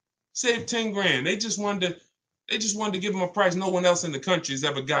 saved 10 grand. They just wanted to give him a price no one else in the country has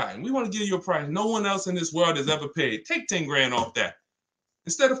ever gotten. We want to give you a price no one else in this world has ever paid. Take 10 grand off that.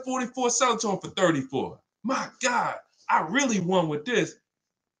 Instead of 44, sell it to him for 34. My God, I really won with this.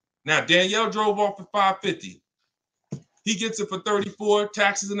 Now Danielle drove off for 550. He gets it for 34,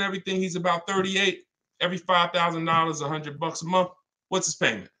 taxes and everything. He's about 38. Every $5,000, $100 a month. What's his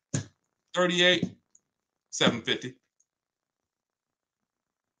payment? 38, $750.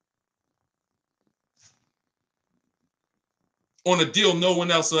 On a deal no one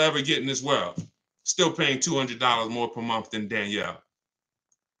else will ever get in this world. Still paying $200 more per month than Danielle.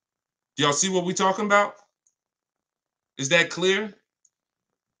 Do y'all see what we're talking about? Is that clear?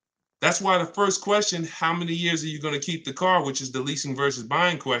 That's why the first question, how many years are you going to keep the car, which is the leasing versus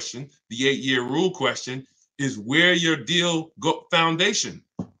buying question, the 8-year rule question, is where your deal foundation.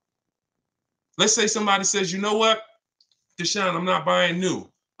 Let's say somebody says, you know what, Deshone, I'm not buying new.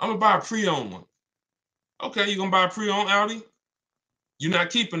 I'm going to buy a pre-owned one. Okay, you're going to buy a pre-owned Audi? You're not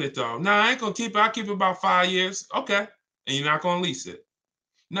keeping it though. Nah, I ain't going to keep it. I'll keep it about 5 years. Okay. And you're not going to lease it.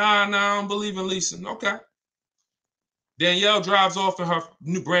 Nah, I don't believe in leasing. Okay. Danielle drives off in her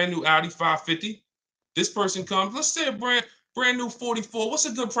brand new Audi 550. This person comes, let's say a brand new 44. What's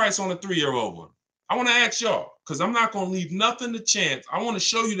a good price on a 3-year-old one? I want to ask y'all, because I'm not going to leave nothing to chance. I want to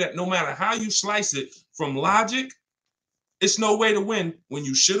show you that no matter how you slice it from logic, it's no way to win when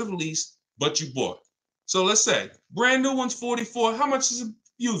you should have leased, but you bought. So let's say brand new one's 44. How much is a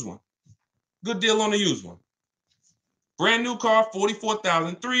used one? Good deal on a used one. Brand new car,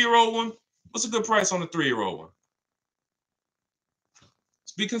 44,000. 3-year-old one, what's a good price on a 3-year-old one?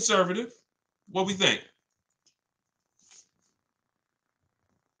 Let's be conservative. What we think?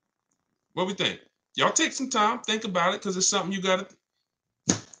 What we think? Y'all take some time, think about it, because it's something you got to.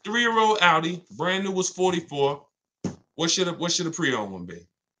 3-year-old Audi, brand new was 44. What should a pre-owned one be?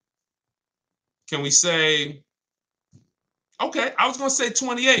 Can we say, okay, I was going to say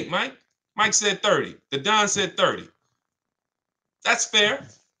 28, Mike. Mike said 30. The Don said 30. That's fair.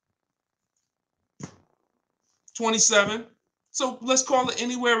 27. So let's call it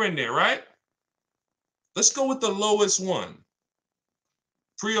anywhere in there, right? Let's go with the lowest one.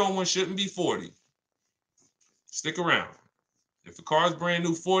 Pre-owned one shouldn't be 40. Stick around. If the car is brand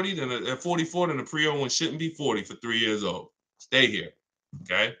new 40, then at 44, then the pre-owned one shouldn't be 40 for 3 years old. Stay here,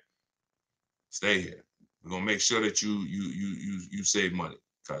 okay? Stay here. We're gonna make sure that you save money,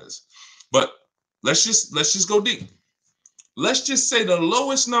 but let's just go deep. Let's just say the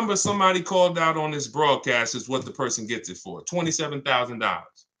lowest number somebody called out on this broadcast is what the person gets it for, $27,000.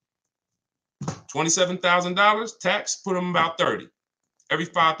 $27,000 tax, put them about 30. Every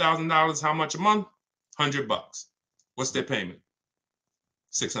 $5,000, how much a month? $100. What's their payment?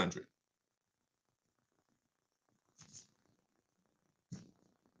 $600.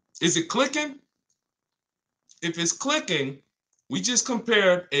 Is it clicking? If it's clicking, we just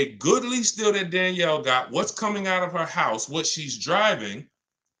compared a good lease deal that Danielle got, what's coming out of her house, what she's driving.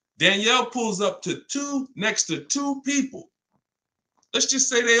 Danielle pulls up to next to two people. Let's just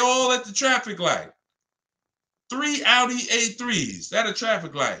say they all at the traffic light. 3 Audi A3s at a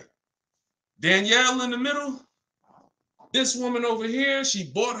traffic light. Danielle in the middle. This woman over here,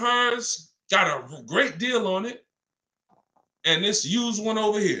 she bought hers, got a great deal on it. And this used one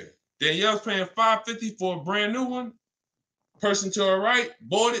over here. Danielle's paying $550 for a brand new one. Person to her right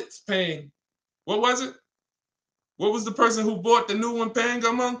bought it, paying, what was it? What was the person who bought the new one paying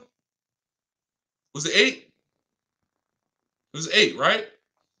a month? Was it 8? It was 8, right?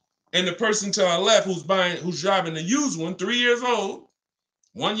 And the person to our left who's driving the used one, 3 years old,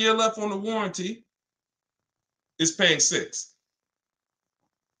 1 year left on the warranty, is paying 6.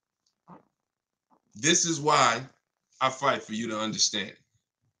 This is why I fight for you to understand.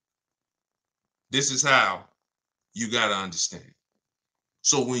 This is how you got to understand.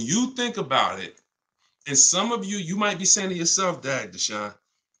 So when you think about it, and some of you might be saying to yourself, Dad, Deshone,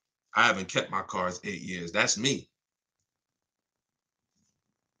 I haven't kept my cars 8 years. That's me.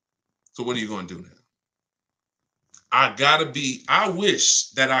 So what are you going to do now? I wish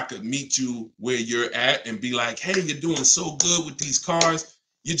that I could meet you where you're at and be like, hey, you're doing so good with these cars.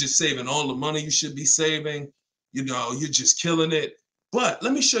 You're just saving all the money you should be saving. You know, you're just killing it. But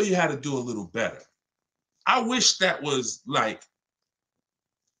let me show you how to do a little better. I wish that was like,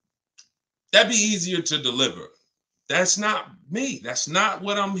 that'd be easier to deliver. That's not me. That's not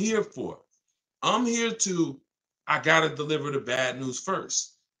what I'm here for. I'm here I got to deliver the bad news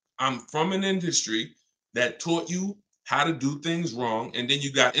first. I'm from an industry that taught you how to do things wrong. And then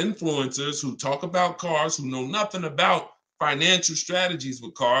you got influencers who talk about cars, who know nothing about financial strategies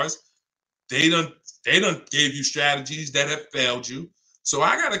with cars. They done gave you strategies that have failed you. So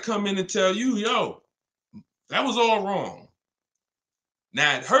I got to come in and tell you, yo, that was all wrong.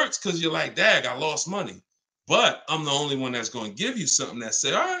 Now it hurts because you're like, Dag, I lost money. But I'm the only one that's going to give you something that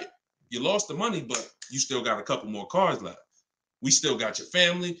say, all right, you lost the money, but you still got a couple more cars left. We still got your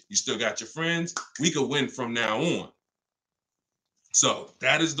family. You still got your friends. We could win from now on. So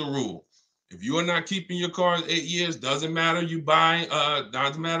that is the rule. If you are not keeping your cars 8 years, doesn't matter you buy,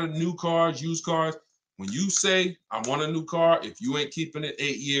 doesn't matter new cars, used cars. When you say, I want a new car, if you ain't keeping it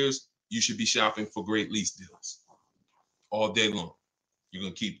 8 years, you should be shopping for great lease deals all day long. You're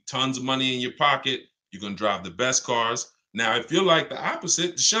going to keep tons of money in your pocket. You're going to drive the best cars. Now, if you're like the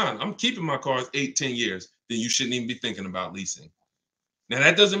opposite, Deshone, I'm keeping my cars 8, 10 years, then you shouldn't even be thinking about leasing. Now,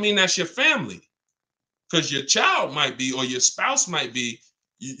 that doesn't mean that's your family, because your child might be, or your spouse might be,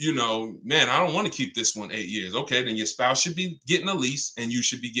 you know, man, I don't want to keep this one 8 years. Okay, then your spouse should be getting a lease and you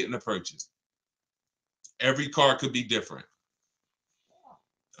should be getting a purchase. Every car could be different.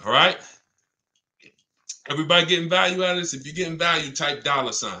 All right? Everybody getting value out of this? If you're getting value, type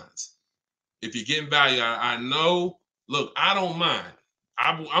 $signs. If you're getting value, I know, look, I don't mind.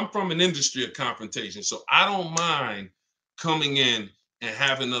 I'm from an industry of confrontation, so I don't mind coming in and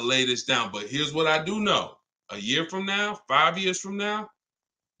having to lay this down. But here's what I do know. A year from now, 5 years from now,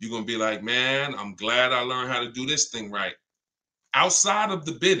 you're going to be like, man, I'm glad I learned how to do this thing right. Outside of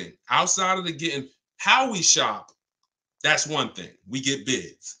the bidding, outside of the getting, how we shop, that's one thing. We get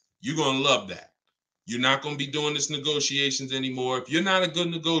bids. You're going to love that. You're not going to be doing this negotiations anymore. If you're not a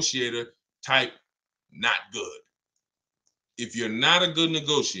good negotiator, type not good. If you're not a good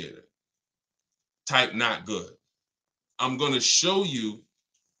negotiator, type not good. I'm going to show you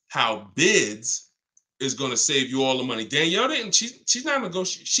how bids is going to save you all the money. Danielle she's not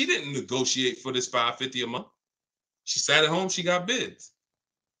negotiating. She didn't negotiate for this $550 a month. She sat at home, she got bids.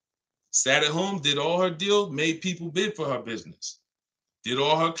 Sat at home, did all her deals, made people bid for her business. Did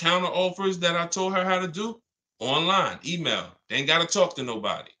all her counter offers that I told her how to do online, email. They ain't got to talk to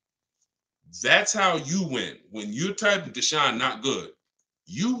nobody. That's how you win. When you're typing Deshone not good,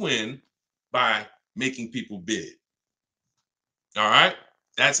 you win by making people bid. All right?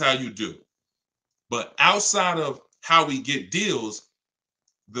 That's how you do. But outside of how we get deals,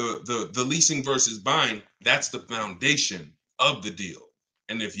 the leasing versus buying, that's the foundation of the deal.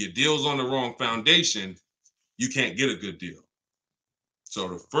 And if your deal's on the wrong foundation, you can't get a good deal. So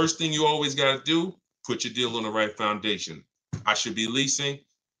the first thing you always got to do, put your deal on the right foundation. I should be leasing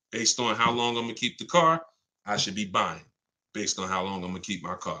based on how long I'm going to keep the car. I should be buying based on how long I'm going to keep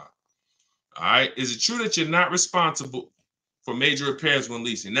my car. All right. Is it true that you're not responsible for major repairs when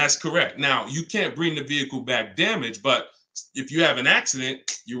leasing? That's correct. Now, you can't bring the vehicle back damaged, but if you have an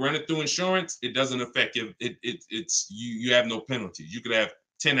accident, you run it through insurance, it doesn't affect you. You have no penalties. You could have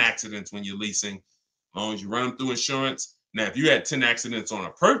 10 accidents when you're leasing, as long as you run them through insurance. Now, if you had 10 accidents on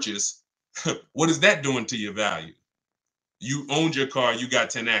a purchase, what is that doing to your value? You owned your car, you got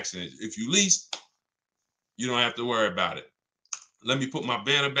 10 accidents. If you lease, you don't have to worry about it. Let me put my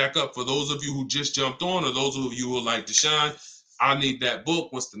banner back up for those of you who just jumped on, or those of you who are like, Deshone, I need that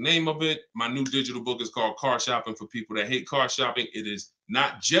book. What's the name of it? My new digital book is called Car Shopping for People That Hate Car Shopping. It is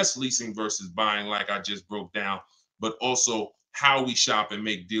not just leasing versus buying like I just broke down, but also how we shop and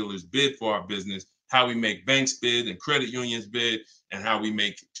make dealers bid for our business, how we make banks bid and credit unions bid, and how we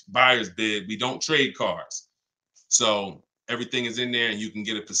make buyers bid. We don't trade cars. So everything is in there, and you can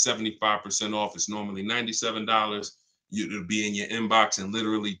get it for 75% off. It's normally $97. It'll be in your inbox in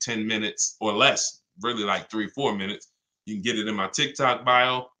literally 10 minutes or less. really like 3 or 4 minutes. You can get it in my TikTok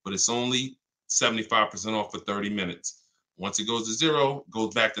bio, but it's only 75% off for 30 minutes. Once it goes to zero, it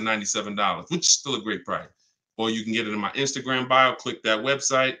goes back to $97, which is still a great price. Or you can get it in my Instagram bio, click that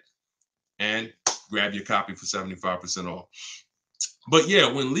website, and grab your copy for 75% off. But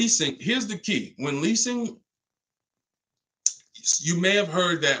yeah, when leasing, here's the key. When leasing, you may have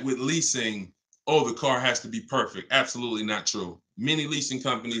heard that with leasing, oh, the car has to be perfect. Absolutely not true. Many leasing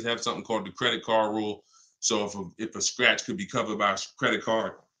companies have something called the credit card rule. So if a scratch could be covered by a credit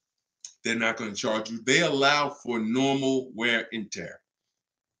card, they're not going to charge you. They allow for normal wear and tear.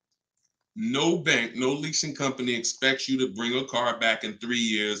 No bank, no leasing company expects you to bring a car back in 3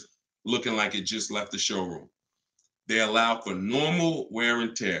 years looking like it just left the showroom. They allow for normal wear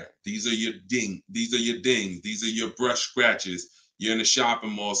and tear. These are your dings. These are your brush scratches. You're in a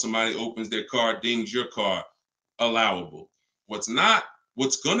shopping mall, somebody opens their car, dings your car, allowable. What's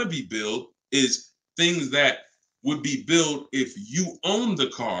going to be billed is things that would be billed if you owned the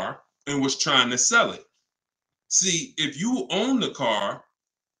car and was trying to sell it. See, if you own the car,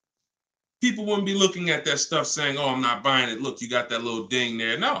 people wouldn't be looking at that stuff saying, oh, I'm not buying it. Look, you got that little ding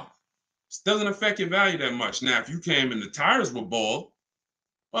there. No, it doesn't affect your value that much. Now, if you came and the tires were bald,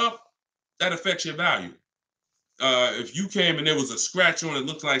 well, that affects your value. If you came and there was a scratch on it,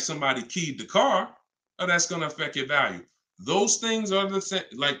 looked like somebody keyed the car, oh, that's going to affect your value. Those things are those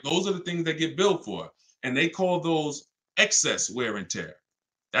are the things that get billed for, and they call those excess wear and tear.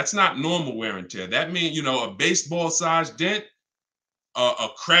 That's not normal wear and tear. That means, a baseball-sized dent, a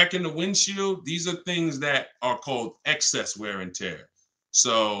crack in the windshield. These are things that are called excess wear and tear.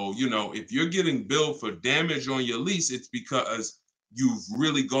 So, if you're getting billed for damage on your lease, it's because you've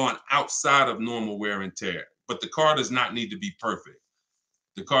really gone outside of normal wear and tear. But the car does not need to be perfect.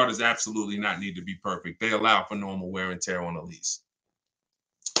 The car does absolutely not need to be perfect. They allow for normal wear and tear on a lease.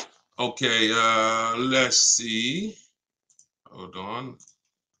 Okay, let's see. Hold on.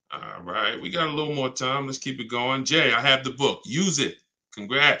 All right, we got a little more time. Let's keep it going. Jay, I have the book. Use it.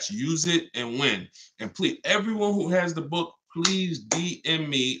 Congrats. Use it and win. And please, everyone who has the book, please DM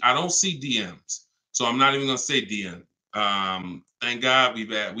me. I don't see DMs, so I'm not even gonna say DM. Thank God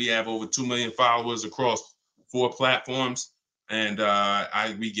we have over 2 million followers across 4 platforms, and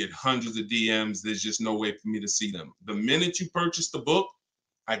we get hundreds of DMs. There's just no way for me to see them. The minute you purchase the book,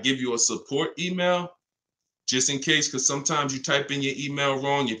 I give you a support email, just in case, because sometimes you type in your email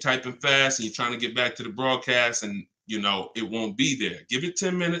wrong, you're typing fast, and you're trying to get back to the broadcast, and it won't be there. Give it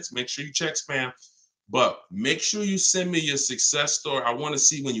 10 minutes. Make sure you check spam, but make sure you send me your success story. I want to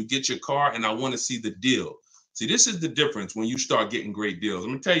see when you get your car, and I want to see the deal. See, this is the difference when you start getting great deals.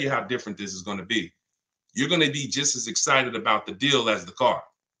 Let me tell you how different this is going to be. You're going to be just as excited about the deal as the car.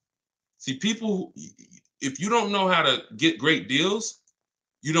 See, people, if you don't know how to get great deals,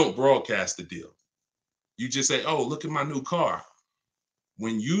 you don't broadcast the deal. You just say, oh, look at my new car.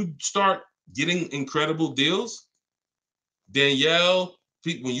 When you start getting incredible deals, Danielle,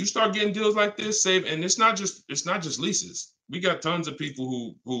 when you start getting deals like this, and it's not just leases. We got tons of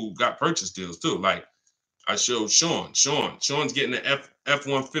people who got purchase deals too. Like I showed Sean. Sean's getting the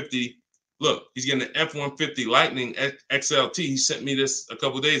F-150. Look, he's getting the F-150 Lightning XLT. He sent me this a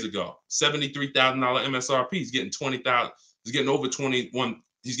couple days ago. $73,000 MSRP. He's getting $20,000. He's getting over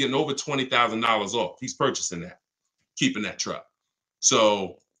 $20,000 off. He's purchasing that, keeping that truck.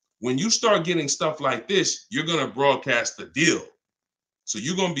 So when you start getting stuff like this, you're going to broadcast the deal. So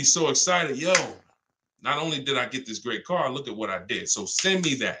you're going to be so excited. Yo, not only did I get this great car, look at what I did. So send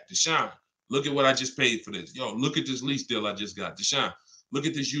me that. Deshone, look at what I just paid for this. Yo, look at this lease deal I just got. Deshone, look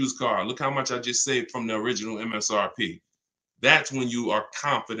at this used car. Look how much I just saved from the original MSRP. That's when you are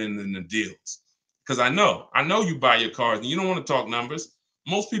confident in the deals. Because I know you buy your cars and you don't want to talk numbers.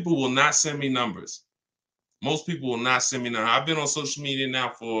 Most people will not send me numbers. Most people will not send me numbers. I've been on social media now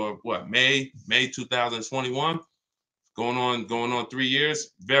for May 2021, going on 3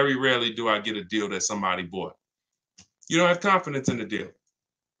 years. Very rarely do I get a deal that somebody bought. You don't have confidence in the deal.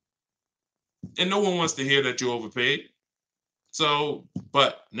 And no one wants to hear that you overpaid. So,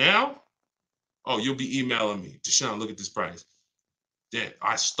 but now, oh, you'll be emailing me. Deshone, look at this price. Damn,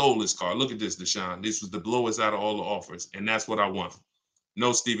 I stole this car. Look at this, Deshone. This was the lowest out of all the offers. And that's what I want.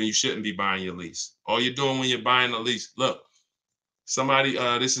 No, Steven, you shouldn't be buying your lease. All you're doing when you're buying a lease, look, somebody,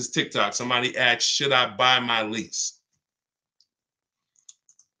 this is TikTok. Somebody asked, should I buy my lease?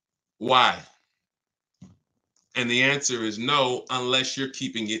 Why? And the answer is no, unless you're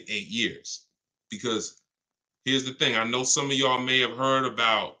keeping it 8 years. Because here's the thing. I know some of y'all may have heard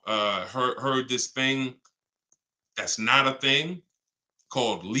about, heard this thing that's not a thing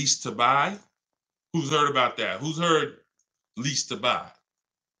called lease to buy. Who's heard about that? Who's heard lease to buy?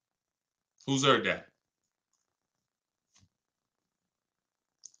 Who's heard that?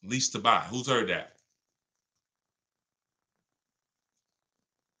 Lease to buy. Who's heard that?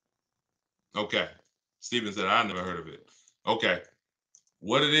 Okay. Steven said, I never heard of it. Okay.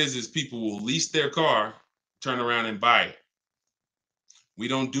 What it is people will lease their car, turn around and buy it. We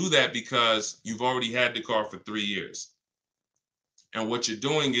don't do that because you've already had the car for 3 years. And what you're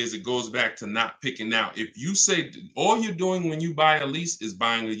doing is it goes back to not picking out. If you say all you're doing when you buy a lease is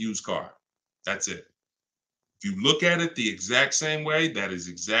buying a used car, that's it. If you look at it the exact same way, that is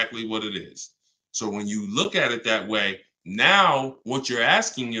exactly what it is. So when you look at it that way, now what you're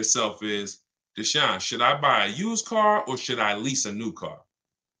asking yourself is, Deshone, should I buy a used car or should I lease a new car?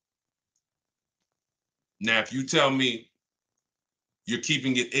 Now, if you tell me you're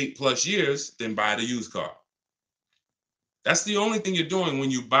keeping it 8+ years, then buy the used car. That's the only thing you're doing when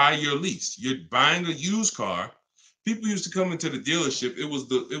you buy your lease. You're buying a used car. People used to come into the dealership.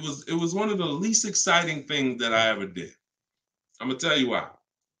 It was one of the least exciting things that I ever did. I'm gonna tell you why.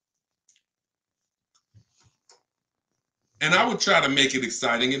 And I would try to make it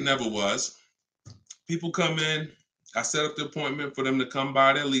exciting. It never was. People come in. I set up the appointment for them to come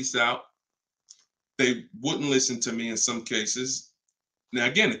buy their lease out. They wouldn't listen to me in some cases. Now,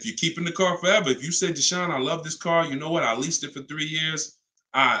 again, if you're keeping the car forever, if you say, Deshone, I love this car, you know what? I leased it for 3 years.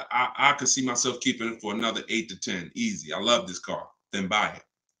 I could see myself keeping it for another 8 to 10. Easy. I love this car. Then buy it.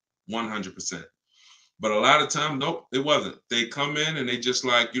 100%. But a lot of times, nope, it wasn't. They come in and they just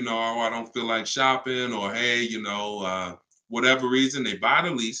like, oh, I don't feel like shopping, or hey, whatever reason, they buy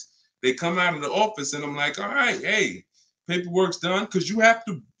the lease. They come out of the office and I'm like, all right, hey, paperwork's done, because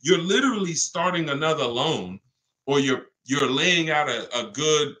you're literally starting another loan, or you're laying out a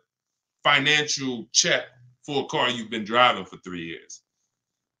good financial check for a car you've been driving for 3 years.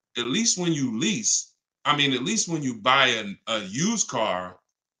 At least when you lease, at least when you buy a used car,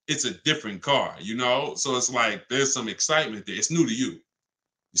 it's a different car, So it's like there's some excitement there. It's new to you.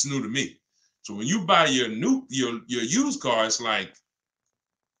 It's new to me. So when you buy your used car, it's like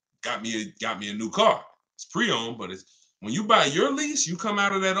got me a new car. It's pre-owned, but it's when you buy your lease, you come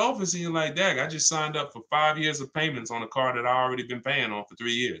out of that office and you're like, dang, I just signed up for 5 years of payments on a car that I already been paying on for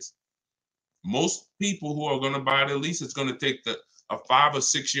 3 years. Most people who are going to buy their lease, it's going to take a 5 or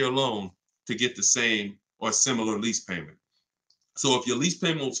 6 year loan to get the same or similar lease payment. So if your lease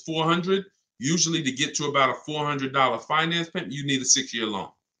payment was $400, usually to get to about a $400 finance payment, you need a 6-year loan.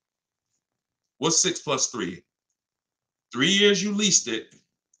 What's 6 plus 3? 3 years you leased it,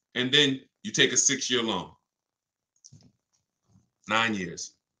 and then you take a 6-year loan. 9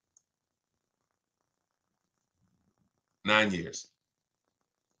 years. 9 years.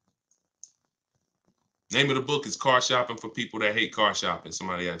 Name of the book is Car Shopping for People That Hate Car Shopping.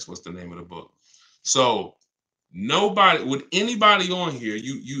 Somebody asked, what's the name of the book? So nobody, would anybody on here,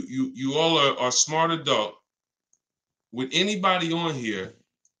 you all are smart adult, would anybody on here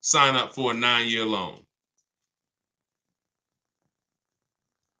sign up for a 9-year loan?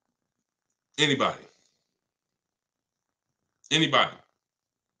 Anybody? Anybody?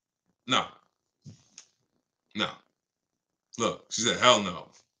 No. No. Look, she said, hell no.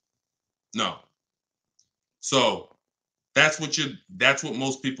 No. So that's what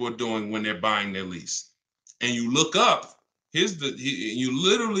most people are doing when they're buying their lease. And you look up,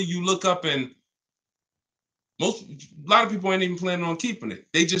 you look up, and a lot of people ain't even planning on keeping it.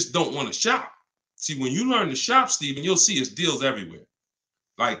 They just don't want to shop. See, when you learn to shop, Steven, you'll see it's deals everywhere.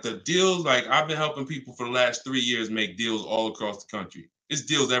 Like the deals, like I've been helping people for the last 3 years make deals all across the country. It's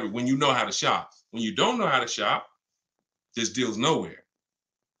deals everywhere when you know how to shop. When you don't know how to shop, there's deals nowhere.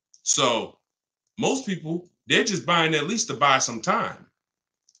 So most people, they're just buying their lease to buy some time.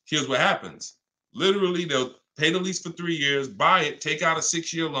 Here's what happens. Literally, they'll pay the lease for 3 years, buy it, take out a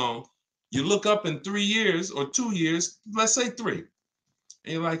 6-year loan. You look up in 3 years or 2 years, let's say 3.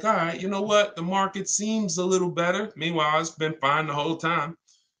 And you're like, all right, you know what? The market seems a little better. Meanwhile, it's been fine the whole time.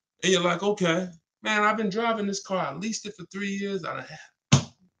 And you're like, okay, man, I've been driving this car. I leased it for 3 years. I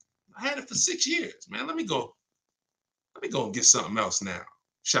had it for 6 years, man. Let me go and get something else now.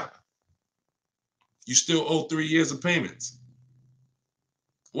 Shop. You still owe 3 years of payments.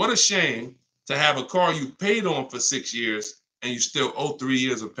 What a shame to have a car you paid on for 6 years and you still owe 3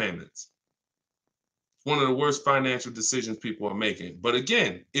 years of payments. One of the worst financial decisions people are making. But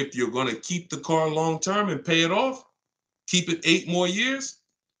again, if you're going to keep the car long term and pay it off, keep it 8 more years,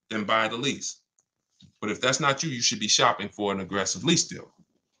 then buy the lease. But if that's not you, you should be shopping for an aggressive lease deal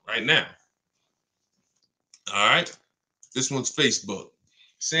right now. All right. This one's Facebook.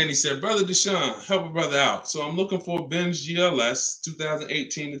 Sandy said, Brother Deshone, help a brother out. So I'm looking for a Benz GLS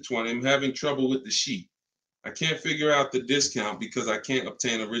 2018 to 20. I'm having trouble with the sheet. I can't figure out the discount because I can't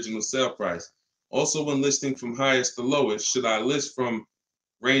obtain original sale price. Also, when listing from highest to lowest, should I list from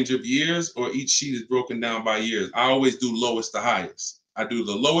range of years or each sheet is broken down by years? I always do lowest to highest. I do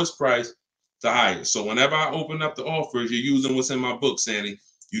the lowest price to highest. So whenever I open up the offers, you're using what's in my book, Sandy.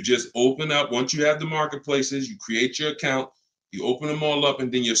 You just open up, once you have the marketplaces, you create your account, you open them all up,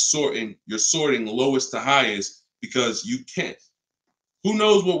 and then you're sorting lowest to highest, because you can't. Who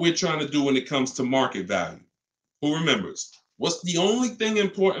knows what we're trying to do when it comes to market value? Who remembers? What's the only thing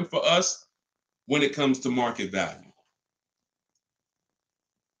important for us when it comes to market value?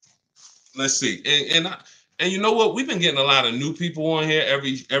 Let's see. And you know what? We've been getting a lot of new people on here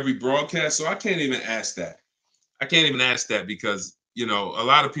every broadcast, so I can't even ask that. I can't even ask that because, you know, a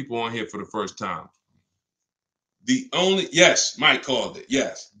lot of people on here for the first time. Yes, Mike called it.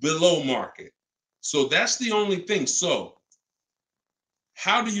 Yes, below market. So that's the only thing. So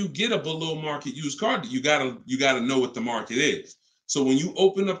how do you get a below market used car? You gotta know what the market is. So when you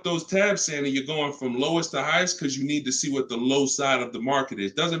open up those tabs, Sandy, you're going from lowest to highest because you need to see what the low side of the market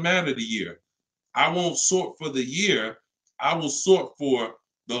is. Doesn't matter the year. I won't sort for the year. I will sort for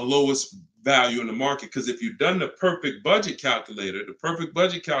the lowest value in the market, because if you've done the perfect budget calculator,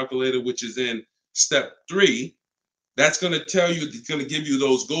 which is in step 3, that's going to tell you, it's going to give you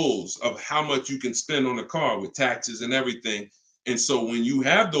those goals of how much you can spend on a car with taxes and everything. And so when you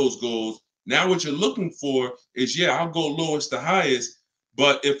have those goals, now what you're looking for is, yeah, I'll go lowest to highest,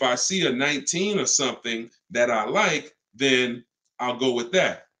 but if I see a 19 or something that I like, then I'll go with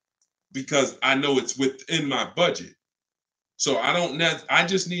that, because I know it's within my budget. So I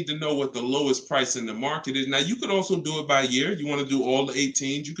just need to know what the lowest price in the market is. Now, you could also do it by year. You want to do all the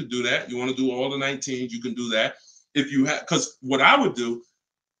 18s, you could do that. You want to do all the 19s, you can do that. If you have, because what I would do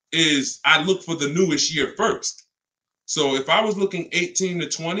is I look for the newest year first. So if I was looking 18 to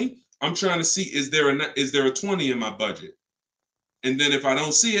 20, I'm trying to see, is there a 20 in my budget? And then if I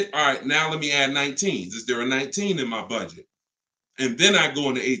don't see it, all right, now let me add 19s. Is there a 19 in my budget? And then I go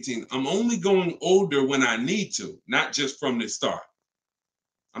into 18. I'm only going older when I need to, not just from the start.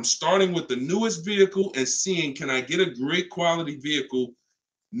 I'm starting with the newest vehicle and seeing, can I get a great quality vehicle,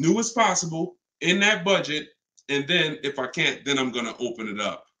 new as possible, in that budget? And then if I can't, then I'm going to open it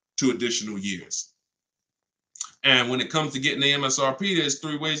up to additional years. And when it comes to getting the MSRP, there's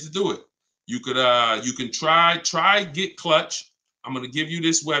 3 ways to do it. You can try Get Clutch. I'm going to give you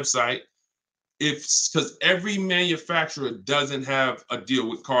this website. Because every manufacturer doesn't have a deal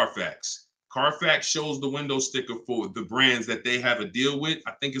with Carfax. Carfax shows the window sticker for the brands that they have a deal with.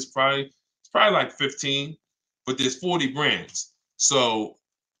 I think it's probably like 15, but there's 40 brands. So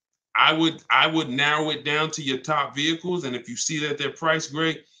I would narrow it down to your top vehicles, and if you see that they're priced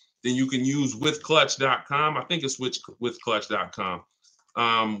great, then you can use withclutch.com. I think it's withclutch.com.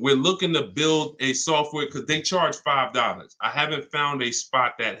 We're looking to build a software because they charge $5. I haven't found a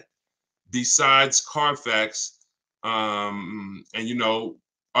spot that, besides Carfax, and you know,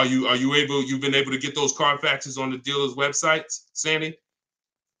 you've been able to get those Carfaxes on the dealers' websites, Sandy?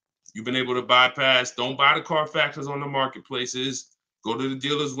 You've been able to bypass, don't buy the Carfaxes on the marketplaces, go to the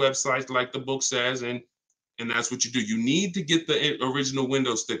dealers' websites like the book says, and that's what you do. You need to get the original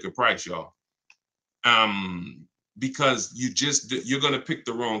window sticker price, y'all. Because you're gonna pick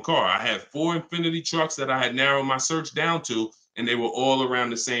the wrong car. I had 4 Infiniti trucks that I had narrowed my search down to, and they were all around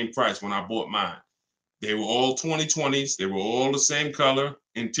the same price when I bought mine. They were all 2020s. They were all the same color,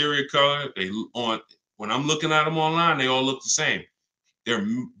 interior color. When I'm looking at them online, they all look the same.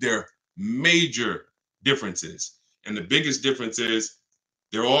 They're major differences. And the biggest difference is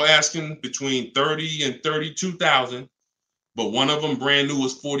they're all asking between 30 and 32,000, but one of them brand new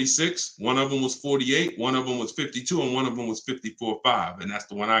was 46, one of them was 48, one of them was 52, and one of them was 54.5, and that's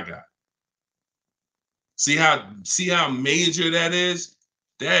the one I got. See how major that is?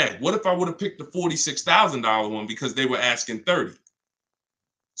 Dad, what if I would have picked the $46,000 one because they were asking 30?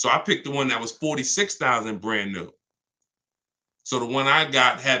 So I picked the one that was 46,000 brand new. So the one I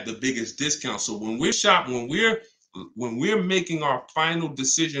got had the biggest discount. So when we're shopping, when we're making our final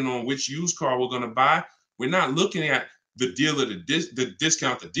decision on which used car we're going to buy, we're not looking at the dealer, the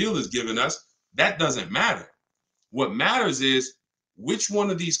discount the dealer's giving us. That doesn't matter. What matters is which one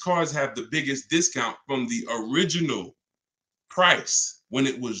of these cars have the biggest discount from the original price when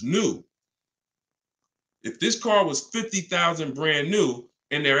it was new. If this car was 50,000 brand new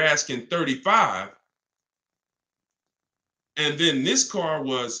and they're asking 35, and then this car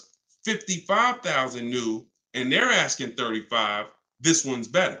was 55,000 new and they're asking 35, this one's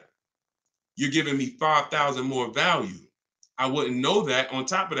better. You're giving me 5,000 more value. I wouldn't know that. On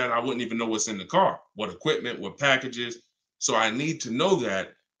top of that, I wouldn't even know what's in the car, what equipment, what packages. So I need to know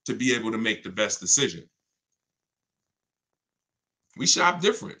that to be able to make the best decision. We shop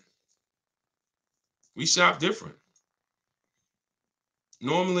different. We shop different.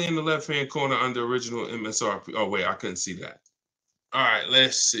 Normally in the left-hand corner under original MSRP. Oh, wait, I couldn't see that. All right,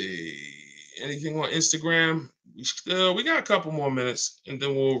 let's see. Anything on Instagram? We got a couple more minutes and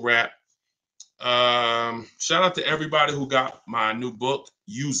then we'll wrap. Shout out to everybody who got my new book.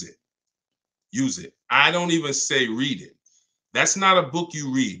 Use it. Use it. I don't even say read it. That's not a book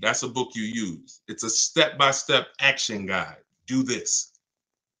you read. That's a book you use. It's a step-by-step action guide. Do this,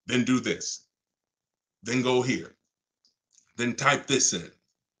 then do this, then go here, then type this in.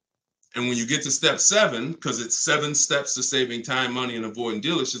 And when you get to step 7, because it's 7 steps to saving time, money, and avoiding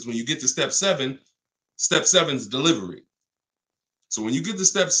dealerships, when you get to step 7 is delivery. So when you get to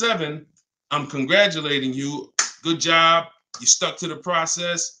step 7, I'm congratulating you. Good job. You stuck to the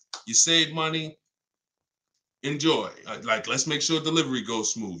process. You saved money. Enjoy. Like, let's make sure delivery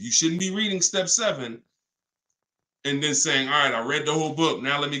goes smooth. You shouldn't be reading step 7 and then saying, all right, I read the whole book.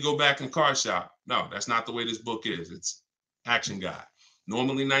 Now let me go back and car shop. No, that's not the way this book is. It's action guide.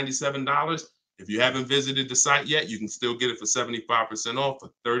 Normally $97. If you haven't visited the site yet, you can still get it for 75% off for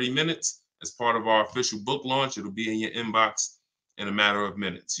 30 minutes as part of our official book launch. It'll be in your inbox in a matter of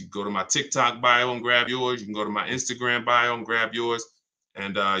minutes. You go to my TikTok bio and grab yours. You can go to my Instagram bio and grab yours.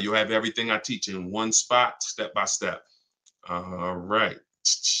 And you'll have everything I teach in one spot, step by step. All right.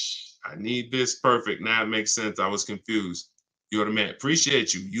 I need this. Perfect. Now it makes sense. I was confused. You're the man.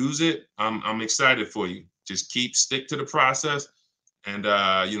 Appreciate you. Use it. I'm excited for you. Just stick to the process. And,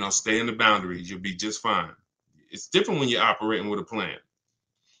 stay in the boundaries. You'll be just fine. It's different when you're operating with a plan.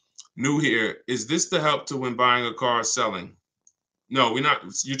 New here. Is this the help to when buying a car or selling? No, we're not.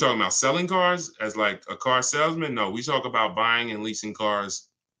 You're talking about selling cars as like a car salesman? No, we talk about buying and leasing cars,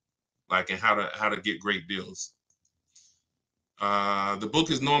 like, and how to get great deals. The book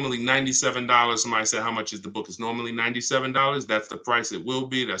is normally $97. Somebody said, how much is the book? It's normally $97. That's the price it will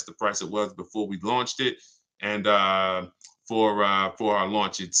be. That's the price it was before we launched it. And for our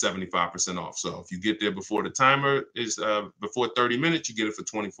launch, it's 75% off. So if you get there before the timer is before 30 minutes, you get it for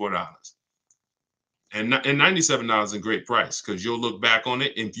 $24. And $97 is a great price because you'll look back on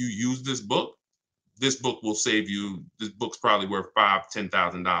it. If you use this book will save you. This book's probably worth $5,000,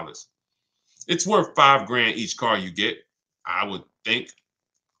 $10,000. It's worth $5,000 each car you get, I would think.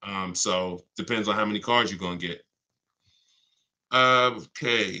 So depends on how many cars you're gonna get.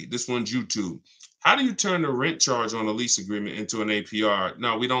 Okay, this one's YouTube. How do you turn the rent charge on a lease agreement into an APR?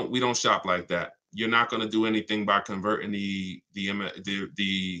 No, we don't shop like that. You're not going to do anything by converting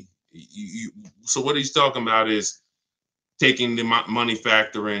so what he's talking about is taking the money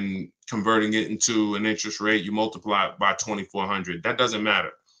factor and converting it into an interest rate. You multiply it by 2,400. That doesn't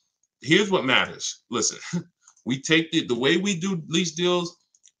matter. Here's what matters. Listen, we take the way we do lease deals,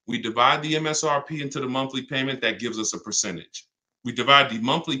 we divide the MSRP into the monthly payment. That gives us a percentage. We divide the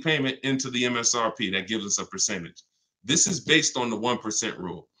monthly payment into the MSRP. That gives us a percentage. This is based on the 1%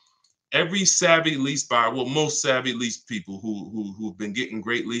 rule. Every savvy lease buyer, well, most savvy lease people who've been getting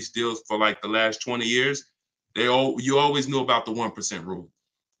great lease deals for like the last 20 years, you always knew about the 1% rule.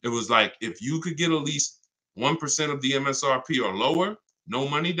 It was like, if you could get a lease 1% of the MSRP or lower, no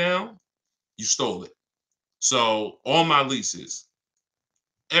money down, you stole it. So all my leases,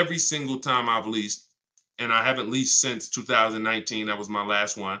 every single time I've leased, and I haven't leased since 2019, that was my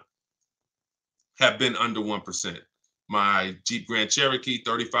last one, have been under 1%. My Jeep Grand Cherokee,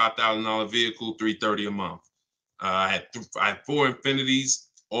 $35,000 vehicle, $330 a month. I had 4 Infinities,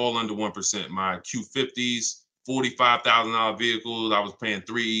 all under 1%. My Q50s, $45,000 vehicles, I was paying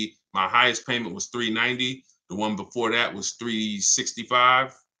my highest payment was $390. The one before that was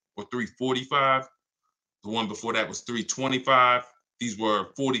 $365 or $345. The one before that was $325. These were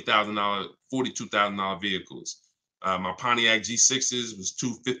 $40,000, $42,000 vehicles. My Pontiac G6s was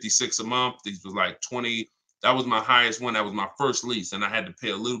 $256 a month. These was like 20. That was my highest one. That was my first lease, and I had to pay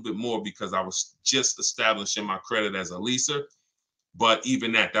a little bit more because I was just establishing my credit as a leaser. But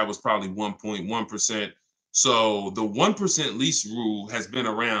even that was probably 1.1%. So the 1% lease rule has been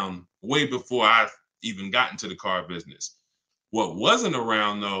around way before I even got into the car business. What wasn't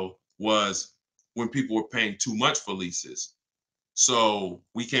around though was when people were paying too much for leases. So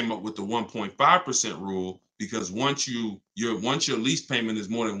we came up with the 1.5% rule, because once your lease payment is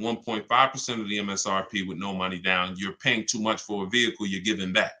more than 1.5% of the MSRP with no money down, you're paying too much for a vehicle you're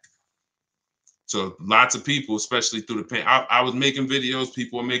giving back. So lots of people, especially through the pandemic, I was making videos,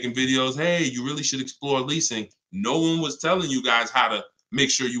 people were making videos, hey, you really should explore leasing. No one was telling you guys how to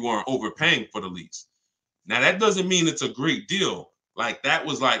make sure you weren't overpaying for the lease. Now, that doesn't mean it's a great deal. Like, that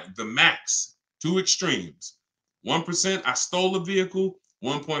was like the max, 2 extremes. 1%, I stole a vehicle.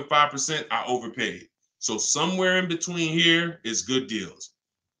 1.5%, I overpaid. So somewhere in between here is good deals.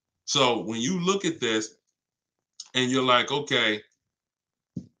 So when you look at this and you're like, okay,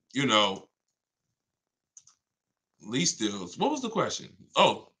 you know, lease deals. What was the question?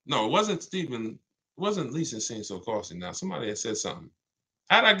 Oh, no, it wasn't Stephen. It wasn't leasing seems so costly now. Somebody had said something.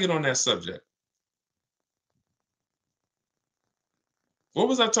 How'd I get on that subject? What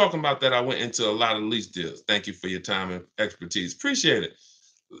was I talking about that I went into a lot of lease deals? Thank you for your time and expertise. Appreciate it.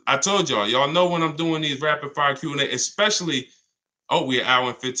 I told y'all know when I'm doing these rapid fire Q&A, especially, oh, we're an hour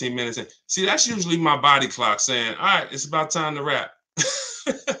and 15 minutes in. See, that's usually my body clock saying, all right, it's about time to wrap.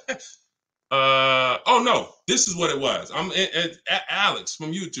 Oh no, this is what it was. I'm at Alex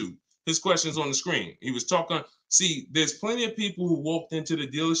from YouTube. His question's on the screen. He was talking. See, there's plenty of people who walked into the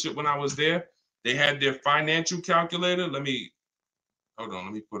dealership when I was there. They had their financial calculator. Hold on,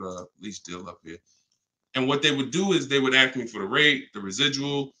 let me put a lease deal up here. And what they would do is they would ask me for the rate, the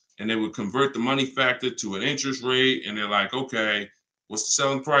residual, and they would convert the money factor to an interest rate. And they're like, okay, what's the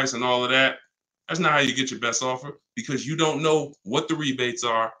selling price and all of that? That's not how you get your best offer, because you don't know what the rebates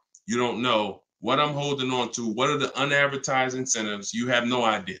are. You don't know what I'm holding on to. What are the unadvertised incentives? You have no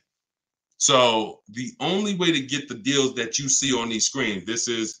idea. So the only way to get the deals that you see on these screens, this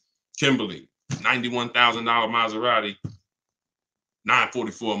is Kimberly, $91,000 Maserati,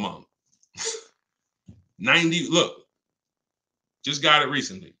 $944 a month. 90, look, just got it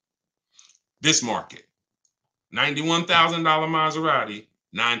recently. This market, $91,000 Maserati,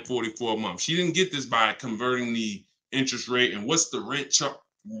 $944 a month. She didn't get this by converting the interest rate and what's the rent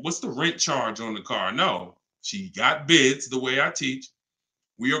charge on the car. No, she got bids the way I teach.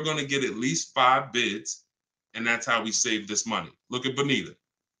 We are going to get at least 5 bids, and that's how we save this money. Look at Bonita,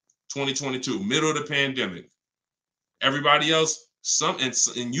 2022, middle of the pandemic. Everybody else,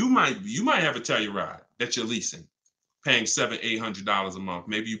 and you might have a Telluride that you're leasing, paying $700-800 a month.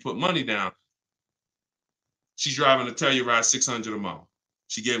 Maybe you put money down. She's driving a Telluride $600 a month.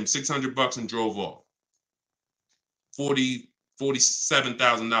 She gave him $600 and drove off.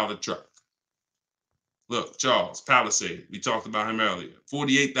 $47,000 truck. Look, Charles, Palisade. We talked about him earlier.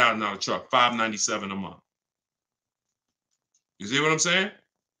 $48,000 truck, $597 a month. You see what I'm saying?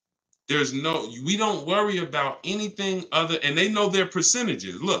 We don't worry about anything other, and they know their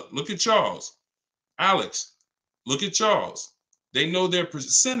percentages. Look at Charles. Alex, look at Charles. They know their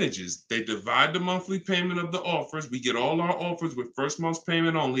percentages. They divide the monthly payment of the offers. We get all our offers with first month's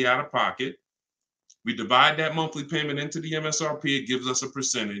payment only out of pocket. We divide that monthly payment into the MSRP. It gives us a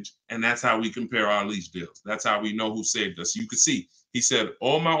percentage, and that's how we compare our lease deals. That's how we know who saved us. You can see, he said,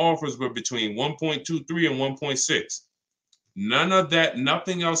 all my offers were between 1.23 and 1.6. None of that,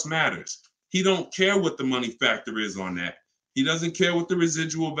 nothing else matters. He don't care what the money factor is on that. He doesn't care what the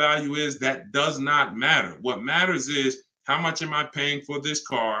residual value is. That does not matter. What matters is, how much am I paying for this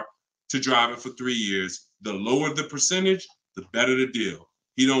car to drive it for 3 years? The lower the percentage, the better the deal.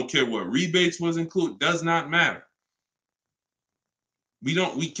 He don't care what rebates was included. Does not matter. We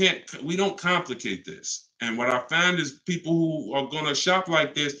don't complicate this. And what I found is people who are going to shop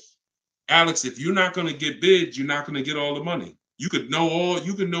like this, Alex, if you're not going to get bids, you're not going to get all the money. You could know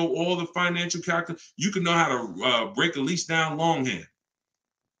all the financial calculation. You could know how to break a lease down longhand.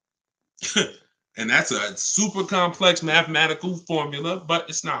 And that's a super complex mathematical formula, but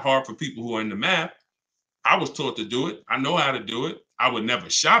it's not hard for people who are in the math. I was taught to do it. I know how to do it. I would never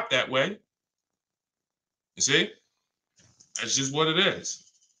shop that way. You see? That's just what it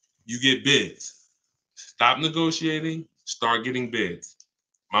is. You get bids. Stop negotiating, start getting bids.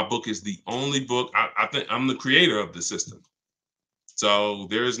 My book is the only book. I think I'm the creator of the system. So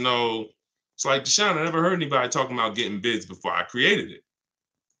there's no, it's like Deshone, I never heard anybody talking about getting bids before. I created it.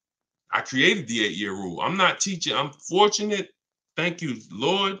 I created the 8-year rule. I'm not teaching. I'm fortunate, thank you,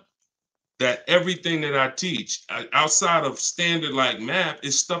 Lord, that everything that I teach outside of standard like math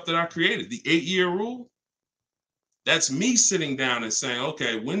is stuff that I created. The 8-year rule, that's me sitting down and saying,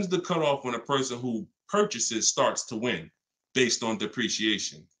 okay, when's the cutoff when a person who purchases starts to win based on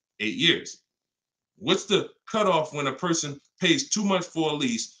depreciation? 8 years. What's the cutoff when a person pays too much for a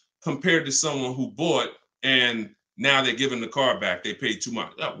lease compared to someone who bought and now they're giving the car back? They paid too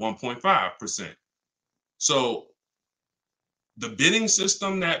much, 1.5%. So the bidding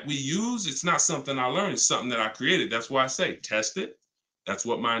system that we use, it's not something I learned, it's something that I created. That's why I say test it. That's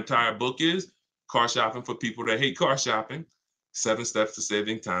what my entire book is. Car shopping for people that hate car shopping. 7 steps to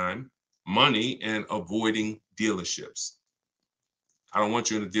saving time, money, and avoiding dealerships. I don't want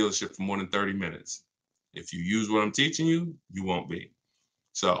you in a dealership for more than 30 minutes. If you use what I'm teaching you, you won't be.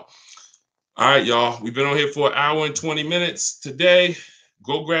 So, all right, y'all. We've been on here for 1 hour and 20 minutes today.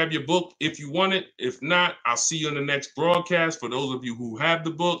 Go grab your book if you want it. If not, I'll see you in the next broadcast. For those of you who have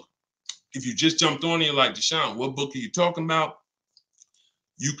the book, If you just jumped on here like, Deshone, what book are you talking about?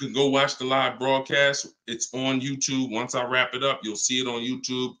 You can go watch the live broadcast. It's on YouTube. Once I wrap it up, you'll see it on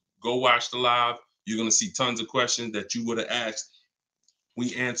YouTube. Go watch the live. You're going to see tons of questions that you would have asked.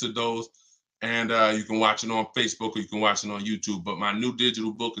 We answered those. And you can watch it on Facebook or you can watch it on YouTube. But my new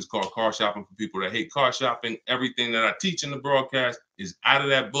digital book is called Car Shopping for People That Hate Car Shopping. Everything that I teach in the broadcast is out of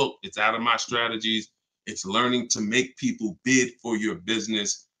that book. It's out of my strategies. It's learning to make people bid for your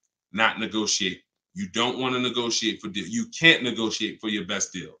business, not negotiate. You don't want to negotiate for deal. You can't negotiate for your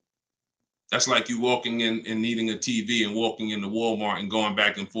best deal. That's like you walking in and needing a TV and walking into Walmart and going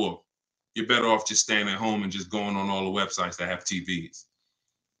back and forth. You're better off just staying at home and just going on all the websites that have TVs.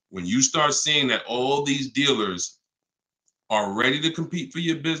 When you start seeing that all these dealers are ready to compete for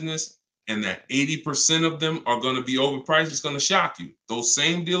your business and that 80% of them are going to be overpriced, it's going to shock you. Those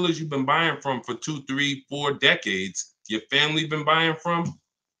same dealers you've been buying from for 2, 3, 4 decades, your family been buying from,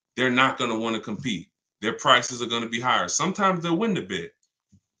 they're not going to want to compete. Their prices are going to be higher. Sometimes they'll win the bid.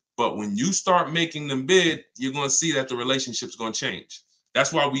 But when you start making them bid, you're going to see that the relationship's going to change.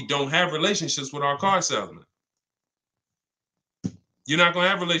 That's why we don't have relationships with our car salesmen. You're not going to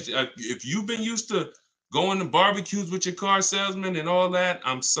have relationships. If you've been used to going to barbecues with your car salesman and all that,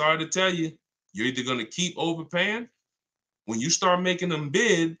 I'm sorry to tell you, you're either going to keep overpaying. When you start making them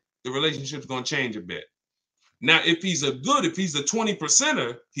bid, the relationship's going to change a bit. Now, if he's a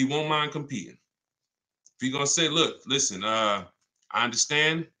 20%er, he won't mind competing. If he's going to say, look, listen, I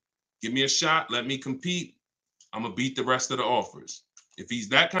understand. Give me a shot. Let me compete. I'm going to beat the rest of the offers. If he's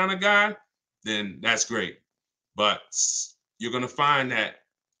that kind of guy, then that's great. But you're going to find that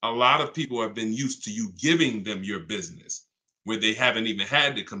a lot of people have been used to you giving them your business where they haven't even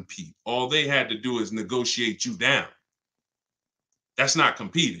had to compete. All they had to do is negotiate you down. That's not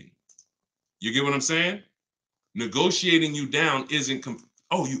competing. You get what I'm saying? Negotiating you down isn't,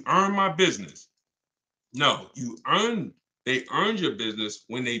 oh, you earned my business. No, they earned your business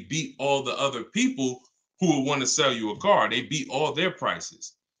when they beat all the other people who would want to sell you a car. They beat all their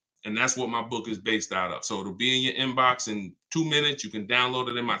prices. And that's what my book is based out of. So it'll be in your inbox in 2 minutes. You can download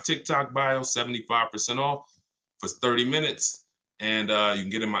it in my TikTok bio, 75% off for 30 minutes. And you can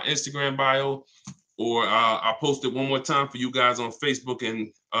get it in my Instagram bio, or I'll post it one more time for you guys on Facebook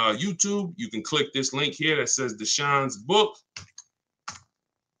and YouTube. You can click this link here that says Deshone's book,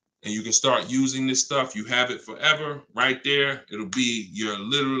 and you can start using this stuff. You have it forever right there. It'll be your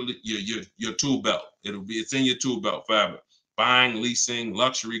tool belt. It's in your tool belt forever. Buying, leasing,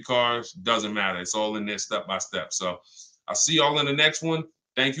 luxury cars, doesn't matter. It's all in there step by step. So I'll see y'all in the next one.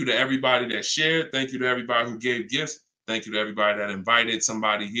 Thank you to everybody that shared. Thank you to everybody who gave gifts. Thank you to everybody that invited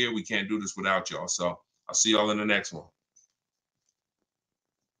somebody here. We can't do this without y'all. So I'll see y'all in the next one.